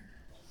go.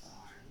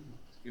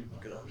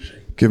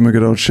 Give him a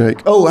good old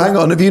shake. Oh, hang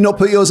on. Have you not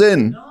put yours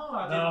in?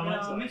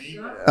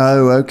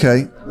 Oh,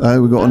 okay.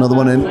 Oh, we got another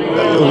one in.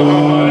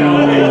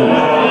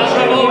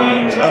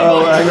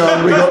 Oh, hang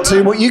on. We got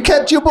two more. You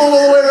kept your ball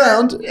all the way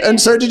around,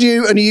 and so did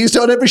you, and you used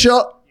it on every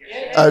shot?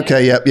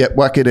 Okay, yep.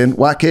 Whack it in.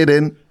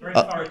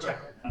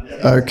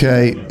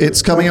 Okay,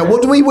 it's coming up.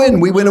 What do we win?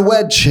 We win a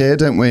wedge here,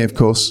 don't we, of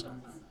course?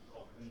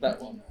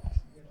 That one.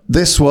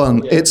 This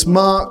one. It's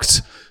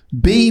marked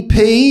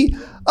BP.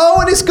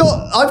 Oh, and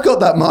I've got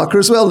that marker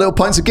as well, little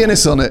pints of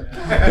Guinness on it.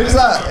 Who's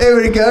that?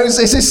 Here he goes.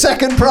 It's his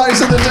second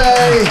prize of the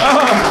day.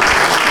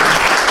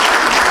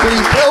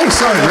 Oh,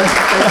 sorry, Rick.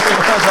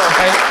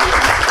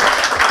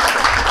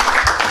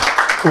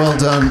 Well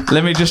done.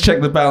 Let me just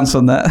check the bounce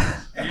on that.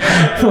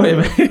 For you,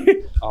 mate.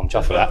 I'm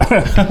chuffed for that.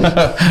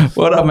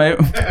 Well done, mate.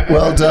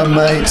 Well done,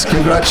 mate.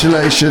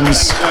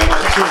 Congratulations.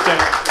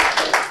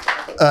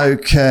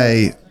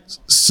 Okay,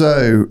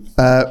 so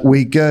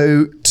we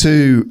go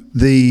to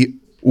the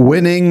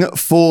winning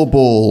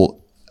 4-ball.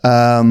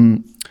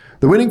 The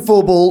winning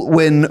 4-ball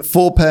win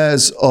 4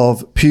 pairs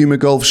of Puma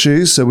golf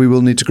shoes. So we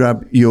will need to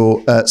grab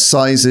your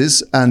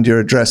sizes and your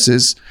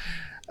addresses.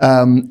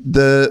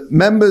 The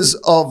members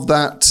of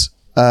that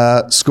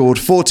scored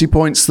 40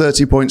 points,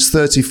 30 points,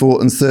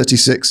 34 and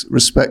 36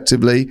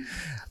 respectively.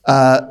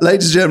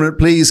 Ladies and gentlemen,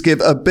 please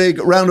give a big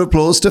round of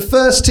applause to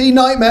First Tee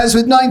Nightmares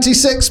with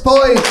 96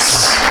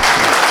 points.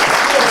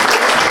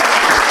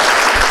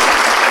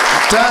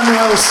 Dan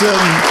Wilson,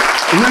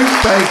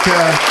 Luke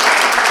Baker,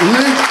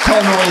 Luke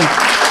Connell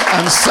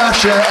and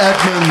Sasha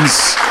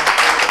Edmonds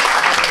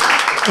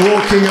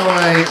walking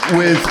away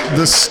with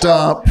the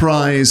star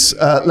prize.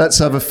 Let's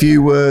have a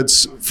few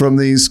words from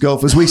these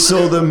golfers. We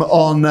saw them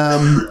on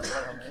the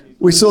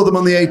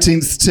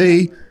 18th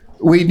tee.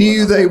 We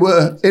knew they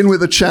were in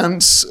with a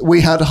chance. We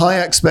had high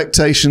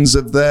expectations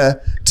of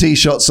their tee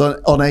shots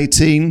on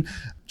 18.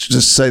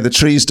 Just say the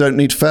trees don't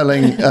need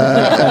felling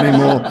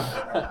anymore.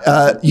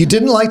 You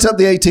didn't light up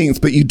the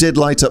 18th, but you did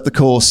light up the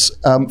course.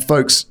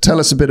 Folks, tell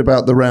us a bit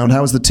about the round.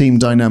 How was the team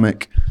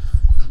dynamic?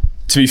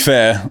 To be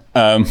fair,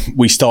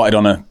 we started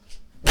on a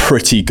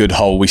pretty good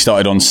hole. We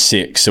started on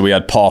 6, so we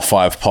had par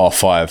 5,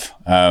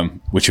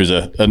 which was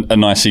a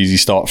nice, easy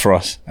start for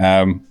us.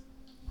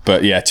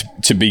 But yeah,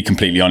 to be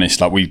completely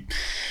honest, like we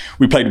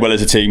played well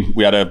as a team.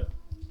 We had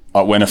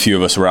when a few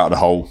of us were out of the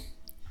hole,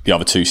 the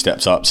other 2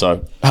 steps up.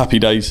 So happy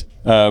days.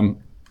 I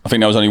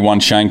think there was only one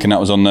shank, and that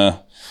was on the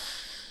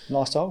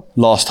Last hole.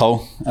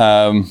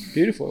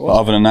 Beautiful. It was. But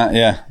other than that,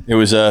 yeah, it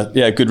was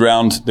a good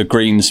round. The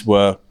greens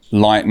were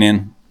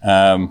lightning.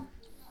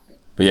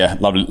 But yeah,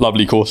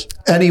 lovely course.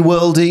 Any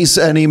worldies,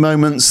 any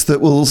moments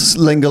that will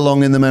linger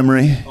long in the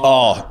memory?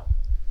 Oh,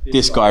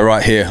 this guy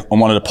right here on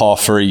one of the par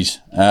 3s.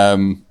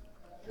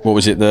 What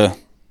was it?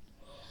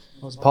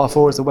 Was par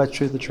 4 is the wedge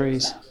through the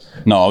trees.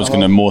 No, I was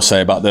going to more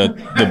say about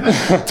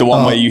the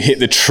one where you hit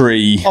the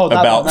tree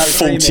about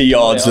 40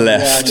 yards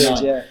left,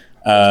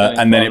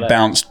 and then it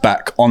bounced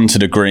back onto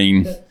the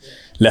green,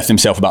 left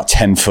himself about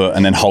 10 foot,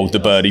 and then hold the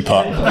birdie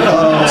putt.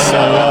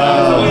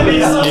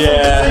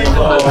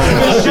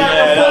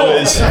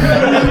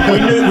 We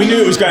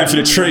knew it was going for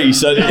the tree,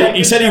 so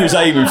he said he was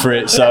aiming for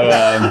it. So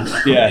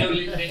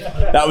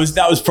that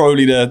was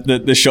probably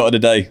the shot of the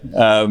day.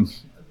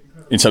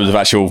 In terms of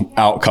actual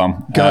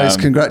outcome. Guys,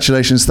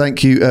 congratulations.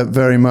 Thank you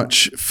very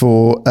much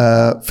for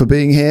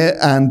being here.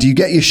 And you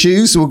get your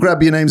shoes, so we'll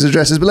grab your names and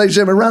addresses. But ladies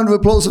and gentlemen, a round of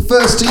applause for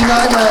First Tee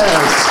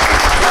Nightmares.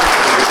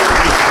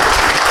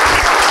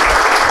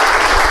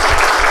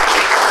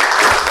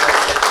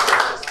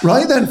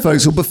 Right then,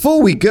 folks. Well,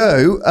 before we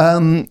go,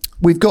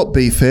 we've got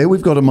Beef here.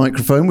 We've got a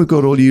microphone. We've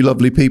got all you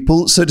lovely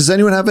people. So does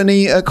anyone have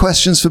any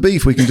questions for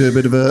Beef? We can do a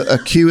bit of a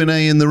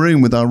Q&A in the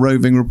room with our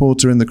roving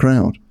reporter in the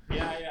crowd.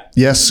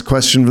 Yes,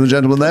 question from the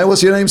gentleman there.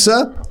 What's your name,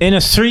 sir? In a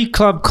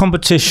 3-club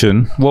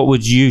competition, what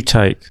would you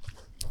take?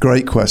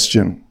 Great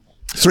question.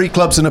 3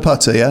 clubs and a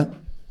putter, yeah?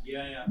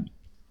 Yeah.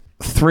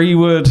 3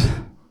 wood,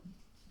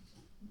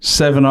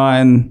 7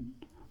 iron.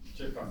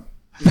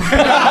 There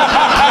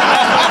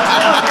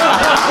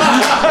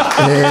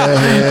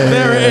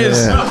it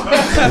is.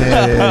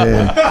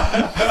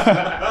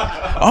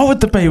 I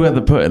would debate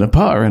whether putting a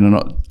putter in or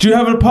not. Do you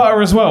have a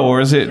putter as well, or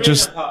is it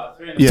just 3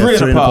 and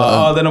a putter?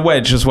 Oh, then a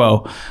wedge as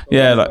well.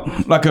 Yeah,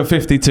 like a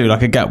 52,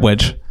 like a gap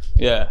wedge.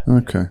 Yeah.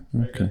 Okay.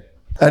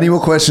 Any more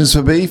questions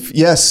for Beef?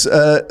 Yes,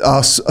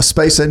 our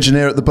space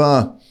engineer at the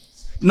bar.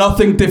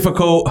 Nothing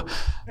difficult.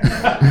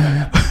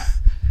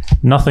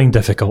 Nothing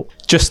difficult.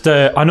 Just,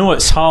 I know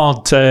it's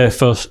hard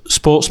for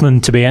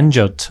sportsmen to be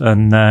injured,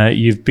 and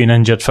you've been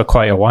injured for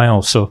quite a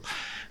while, so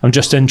I'm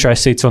just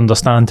interested to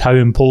understand how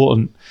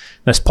important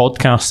this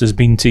podcast has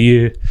been to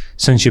you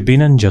since you've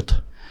been injured.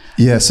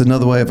 Yes,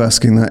 another way of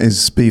asking that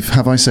is, Beef,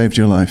 have I saved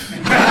your life?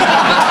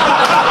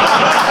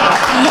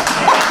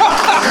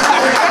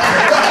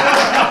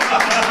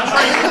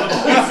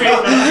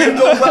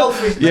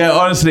 Yeah,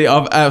 honestly,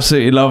 I've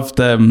absolutely loved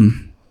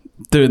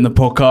doing the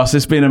podcast.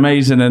 It's been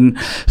amazing, and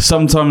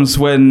sometimes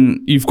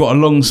when you've got a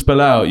long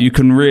spell out, you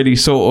can really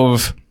sort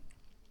of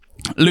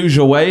lose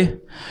your way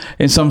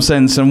in some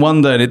sense and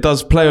wonder, and it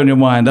does play on your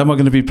mind, am I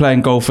going to be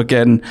playing golf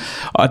again?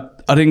 I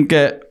didn't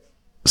get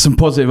some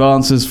positive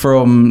answers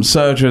from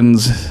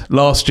surgeons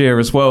last year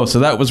as well, so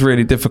that was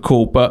really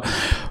difficult. But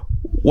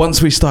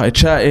once we started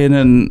chatting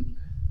and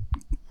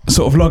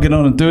sort of logging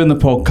on and doing the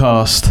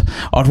podcast,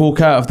 I'd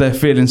walk out of there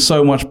feeling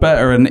so much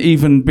better, and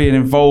even being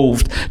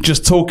involved,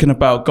 just talking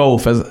about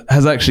golf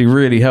has actually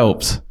really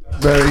helped.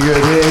 Very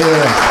good.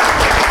 Yeah.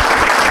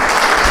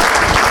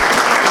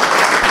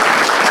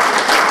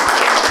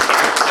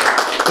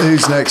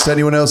 Who's next?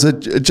 Anyone else?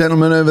 A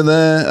gentleman over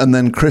there, and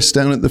then Chris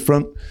down at the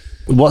front.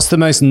 What's the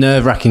most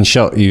nerve-wracking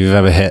shot you've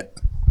ever hit,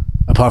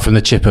 apart from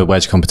the chipper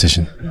wedge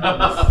competition?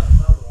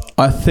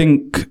 I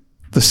think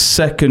the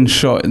second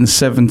shot in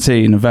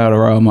 17 of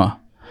Valderrama.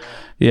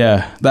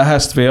 Yeah, that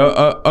has to be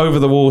over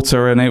the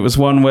water, and it was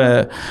one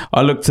where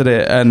I looked at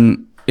it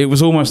and it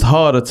was almost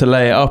harder to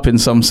lay it up in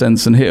some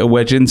sense and hit a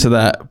wedge into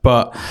that.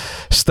 But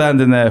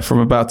standing there from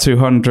about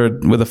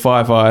 200 with a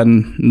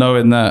 5-iron,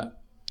 knowing that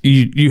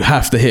you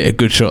have to hit a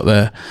good shot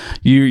there,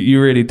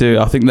 you really do.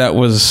 I think that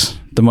was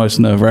the most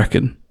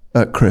nerve-wracking.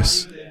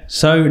 Chris.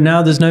 So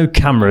now there's no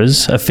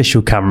cameras,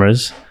 official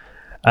cameras.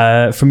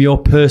 From your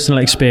personal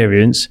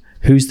experience,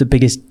 who's the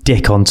biggest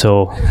dick on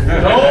tour? Do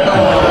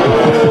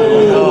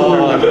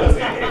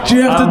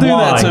you have to do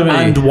that to me?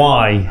 And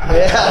why?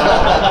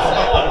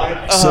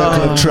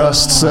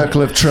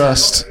 Circle of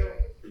trust.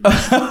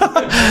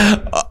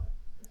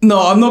 No,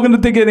 I'm not going to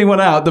dig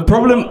anyone out. The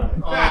problem,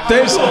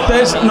 there's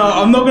no,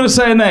 I'm not going to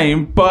say a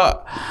name,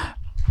 but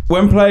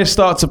when players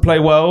start to play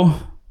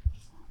well,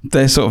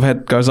 their sort of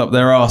head goes up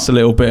their arse a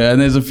little bit,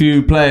 and there's a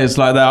few players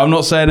like that. I'm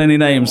not saying any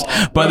names,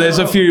 but there's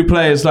a few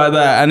players like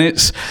that, and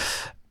it's,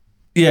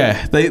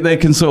 yeah, they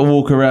can sort of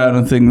walk around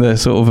and think they're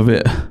sort of a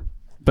bit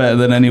better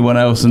than anyone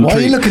else. And why are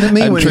you looking at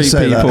me when you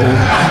say people.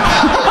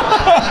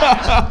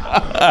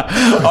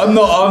 I'm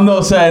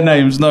not saying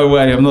names. No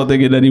way. I'm not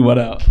digging anyone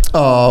out.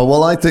 Oh,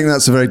 well, I think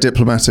that's a very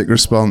diplomatic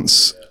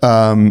response.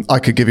 I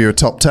could give you a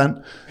top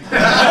 10.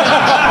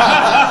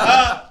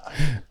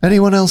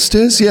 Anyone else,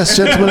 Stiz? Yes,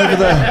 gentleman over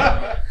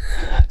there.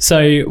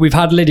 So we've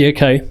had Lydia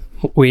Ko.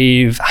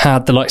 We've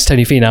had the likes of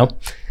Tony Finau.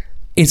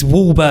 Is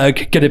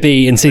Wahlberg going to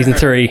be in season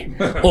 3?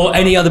 Or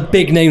any other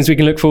big names we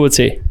can look forward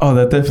to? Oh,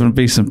 there'll definitely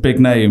be some big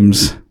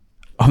names.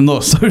 I'm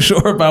not so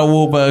sure about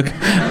Wahlberg.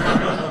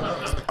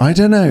 I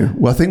don't know.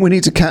 Well, I think we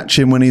need to catch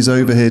him when he's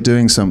over here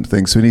doing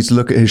something. So we need to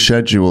look at his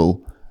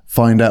schedule,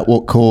 find out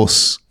what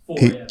course.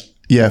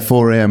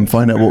 4 a.m.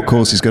 Find out what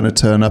course he's going to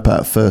turn up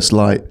at first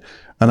light,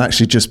 and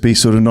actually just be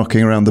sort of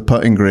knocking around the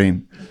putting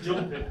green.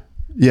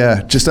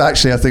 Yeah, just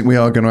actually, I think we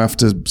are going to have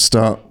to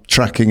start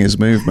tracking his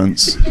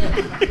movements.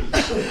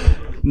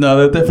 No,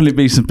 there'll definitely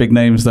be some big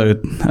names though.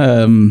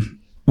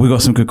 We've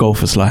got some good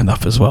golfers lined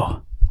up as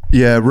well.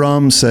 Yeah,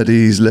 Ram said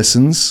he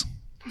listens.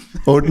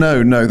 Or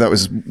no, that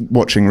was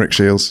watching Rick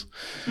Shields.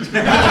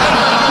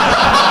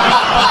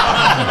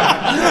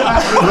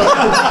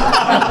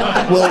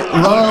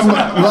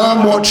 Well,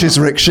 Ram watches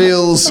Rick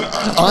Shields.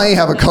 I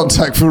have a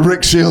contact for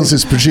Rick Shields'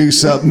 as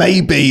producer.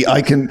 Maybe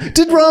I can.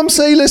 Did Ram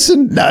say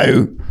listen?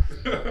 No.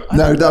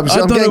 I'm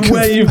don't know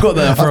where you've got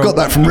that from. I've got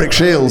that from Rick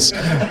Shields.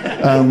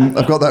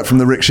 I've got that from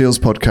the Rick Shields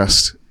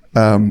podcast.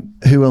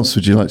 Who else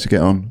would you like to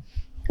get on?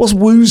 What's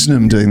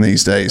Woosnam doing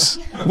these days?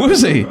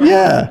 Woozy?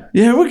 Yeah,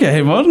 we'll get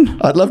him on.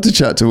 I'd love to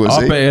chat to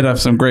Woozy. I bet he'd have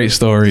some great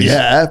stories.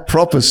 Yeah,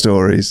 proper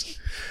stories.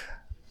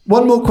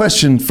 One more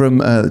question from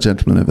the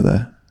gentleman over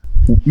there.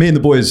 Me and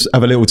the boys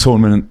have a little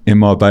tournament in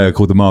Marbella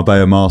called the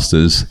Marbella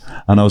Masters,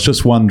 and I was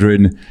just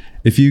wondering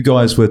if you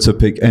guys were to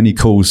pick any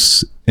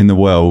course in the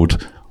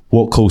world,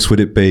 what course would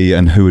it be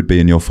and who would be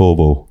in your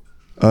 4-ball?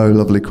 Oh,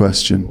 lovely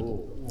question.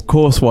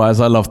 Course-wise,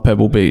 I love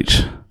Pebble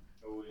Beach.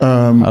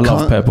 I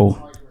love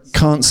Pebble.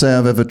 Can't say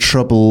I've ever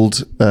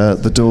troubled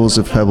the doors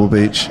of Pebble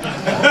Beach.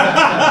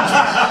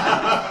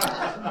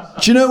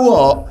 Do you know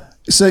what?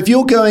 So if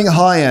you're going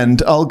high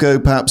end, I'll go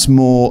perhaps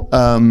more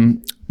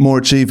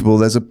achievable.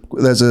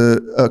 There's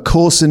a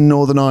course in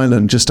Northern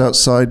Ireland just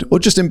outside, or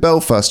just in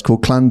Belfast,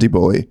 called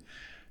Clandyboy.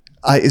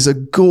 It is a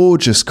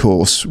gorgeous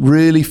course,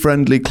 really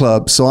friendly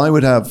club. So I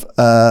would have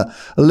a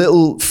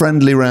little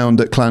friendly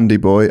round at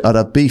Clandyboy. I'd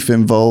have beef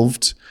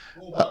involved.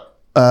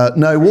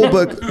 No,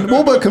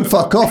 Wahlberg can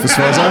fuck off as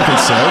far as I'm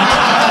concerned.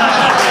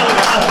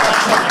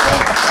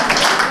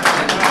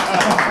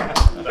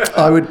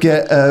 I would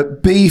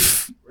get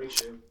beef,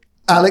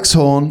 Alex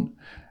Horn,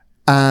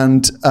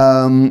 and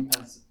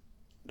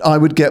I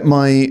would get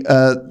my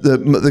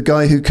the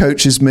guy who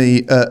coaches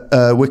me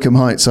at Wickham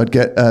Heights. I'd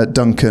get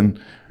Duncan.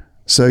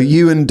 So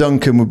you and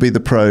Duncan would be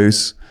the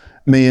pros.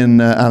 Me and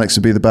Alex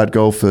would be the bad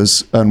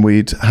golfers, and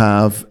we'd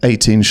have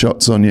 18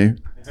 shots on you.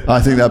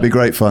 I think that'd be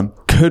great fun.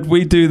 Could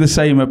we do the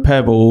same at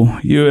Pebble,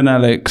 you and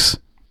Alex,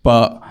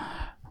 but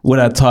we'll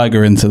add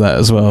Tiger into that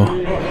as well?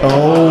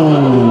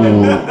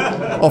 Oh,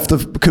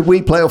 could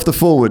we play off the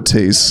forward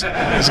tees?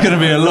 It's going to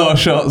be a lot of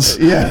shots.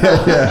 Yeah.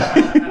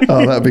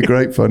 Oh, that'd be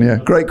great fun. Yeah,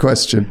 great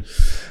question.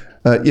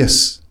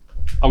 Yes.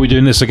 Are we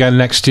doing this again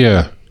next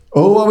year?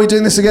 Oh, are we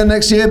doing this again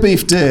next year,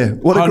 Beef Deer?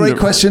 What a great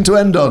question to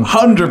end on.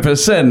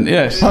 100%,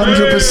 yes. 100%.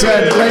 Ladies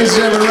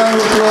and gentlemen, round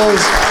of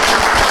applause.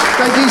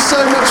 Thank you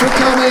so much for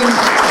coming.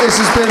 This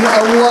has been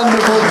a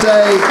wonderful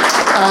day,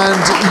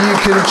 and you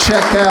can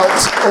check out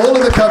all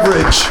of the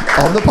coverage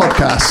on the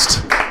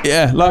podcast.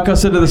 Yeah, like I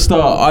said at the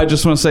start, I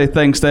just want to say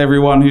thanks to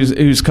everyone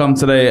who's come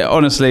today.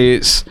 Honestly,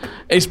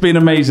 it's been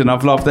amazing.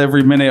 I've loved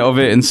every minute of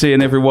it and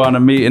seeing everyone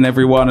and meeting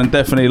everyone. And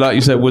definitely, like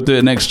you said, we'll do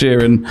it next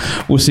year and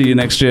we'll see you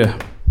next year.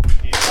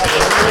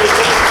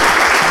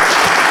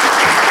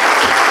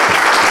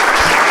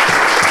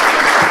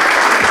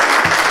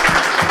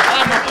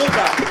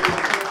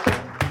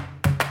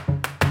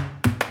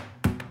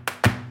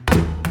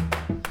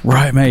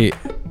 Right, mate.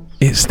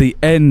 It's the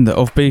end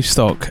of Beef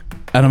Stock.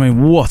 And I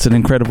mean, what an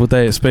incredible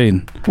day it's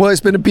been. Well,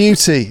 it's been a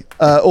beauty.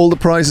 All the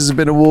prizes have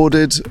been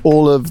awarded.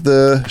 All of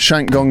the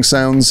shank gong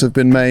sounds have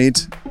been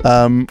made.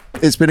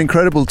 It's been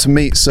incredible to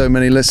meet so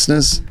many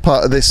listeners,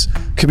 part of this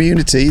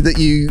community that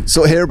you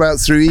sort of hear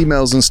about through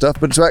emails and stuff,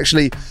 but to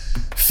actually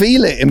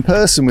feel it in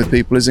person with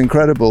people is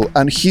incredible.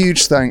 And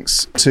huge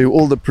thanks to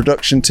all the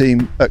production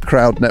team at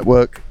Crowd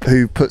Network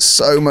who put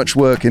so much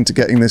work into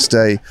getting this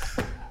day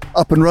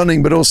up and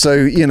running, but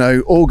also, you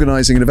know,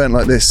 organising an event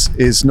like this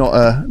is not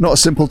a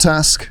simple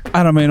task.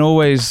 And I mean,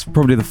 always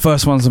probably the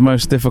first one's the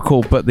most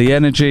difficult, but the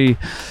energy,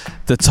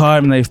 the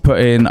time they've put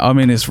in, I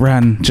mean, it's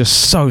ran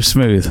just so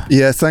smooth.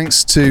 Yeah,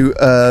 thanks to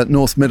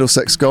North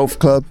Middlesex Golf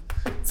Club.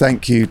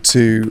 Thank you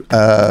to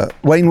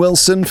Wayne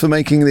Wilson for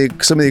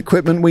making some of the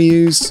equipment we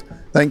used.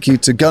 Thank you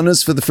to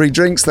Gunners for the free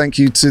drinks. Thank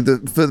you to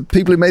for the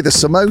people who made the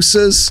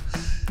samosas.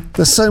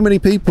 There's so many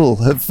people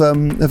have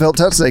helped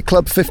out today.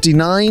 Club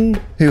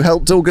 59, who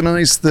helped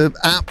organise the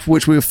app,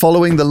 which we were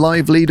following, the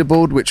live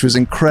leaderboard, which was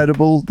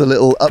incredible, the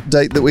little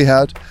update that we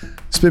had.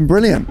 It's been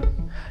brilliant.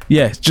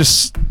 Yeah,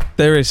 just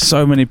there is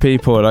so many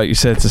people, like you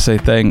said, to say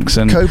thanks.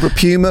 And Cobra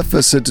Puma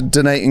for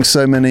donating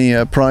so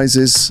many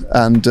prizes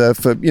and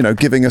for, you know,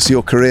 giving us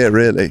your career,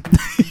 really.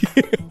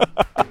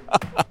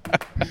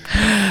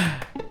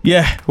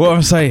 Yeah, what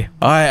I'm saying,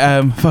 I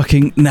am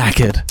fucking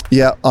knackered.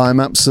 Yeah, I'm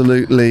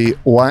absolutely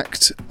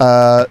whacked.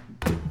 But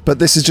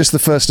this is just the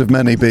first of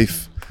many,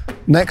 Beef.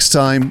 Next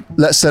time,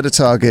 let's set a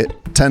target,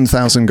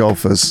 10,000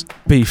 golfers.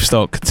 Beef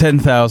Stock,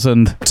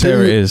 10,000,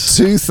 there it is.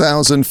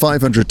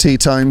 2,500 tee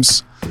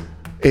times.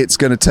 It's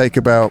going to take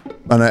about,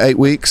 I don't know, 8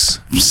 weeks.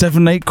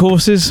 7-8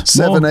 courses?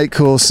 7-8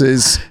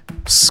 courses.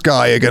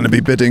 Sky are going to be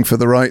bidding for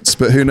the rights,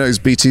 but who knows,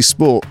 BT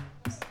Sport.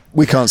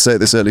 We can't say at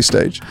this early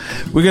stage.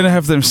 We're going to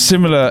have them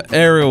similar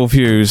aerial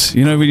views.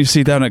 You know, when you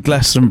see down at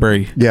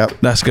Glastonbury? Yeah.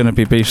 That's going to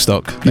be Beef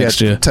Stock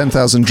next year.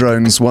 10,000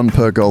 drones, one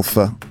per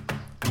golfer.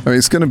 I mean,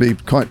 it's going to be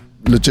quite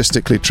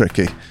logistically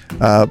tricky,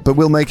 but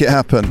we'll make it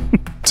happen.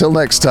 Till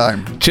next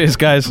time. Cheers,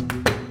 guys.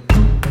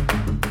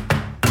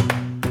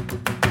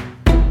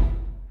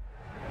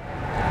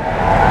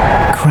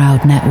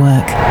 Crowd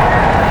Network,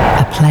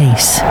 a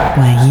place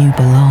where you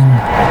belong.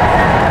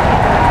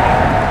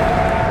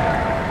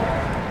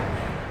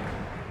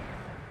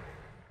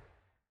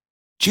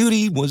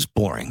 Judy was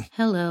boring.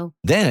 Hello.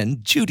 Then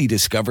Judy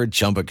discovered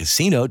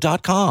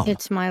ChumbaCasino.com.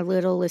 It's my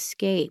little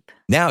escape.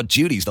 Now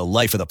Judy's the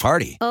life of the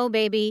party. Oh,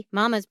 baby,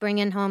 mama's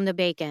bringing home the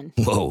bacon.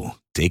 Whoa,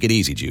 take it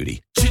easy,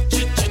 Judy.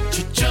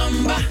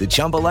 The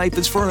Chumba life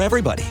is for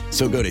everybody.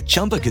 So go to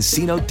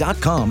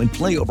ChumbaCasino.com and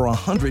play over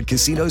 100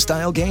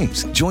 casino-style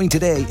games. Join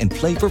today and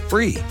play for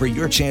free for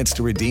your chance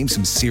to redeem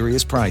some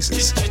serious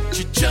prizes.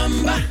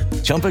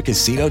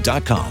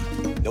 ChumbaCasino.com.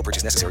 No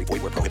purchase necessary.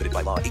 Void where prohibited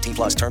by law. 18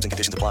 plus terms and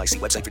conditions apply. See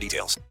website for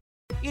details.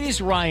 It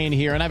is Ryan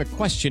here, and I have a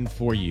question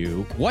for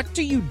you. What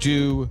do you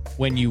do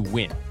when you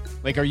win?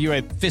 Like, are you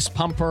a fist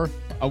pumper,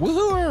 a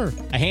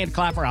woohooer, a hand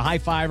clapper, a high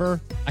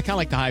fiver? I kind of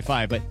like the high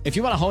five, but if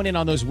you want to hone in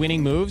on those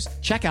winning moves,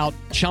 check out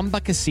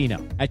Chumba Casino.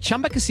 At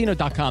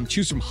ChumbaCasino.com,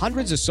 choose from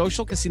hundreds of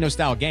social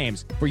casino-style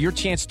games for your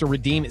chance to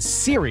redeem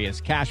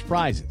serious cash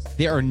prizes.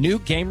 There are new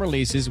game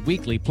releases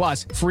weekly,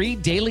 plus free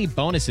daily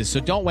bonuses, so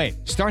don't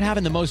wait. Start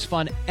having the most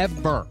fun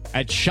ever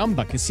at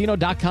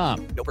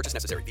ChumbaCasino.com. No purchase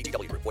necessary.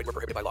 VGW Group. Void where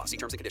prohibited by law. See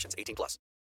terms and conditions. 18 plus.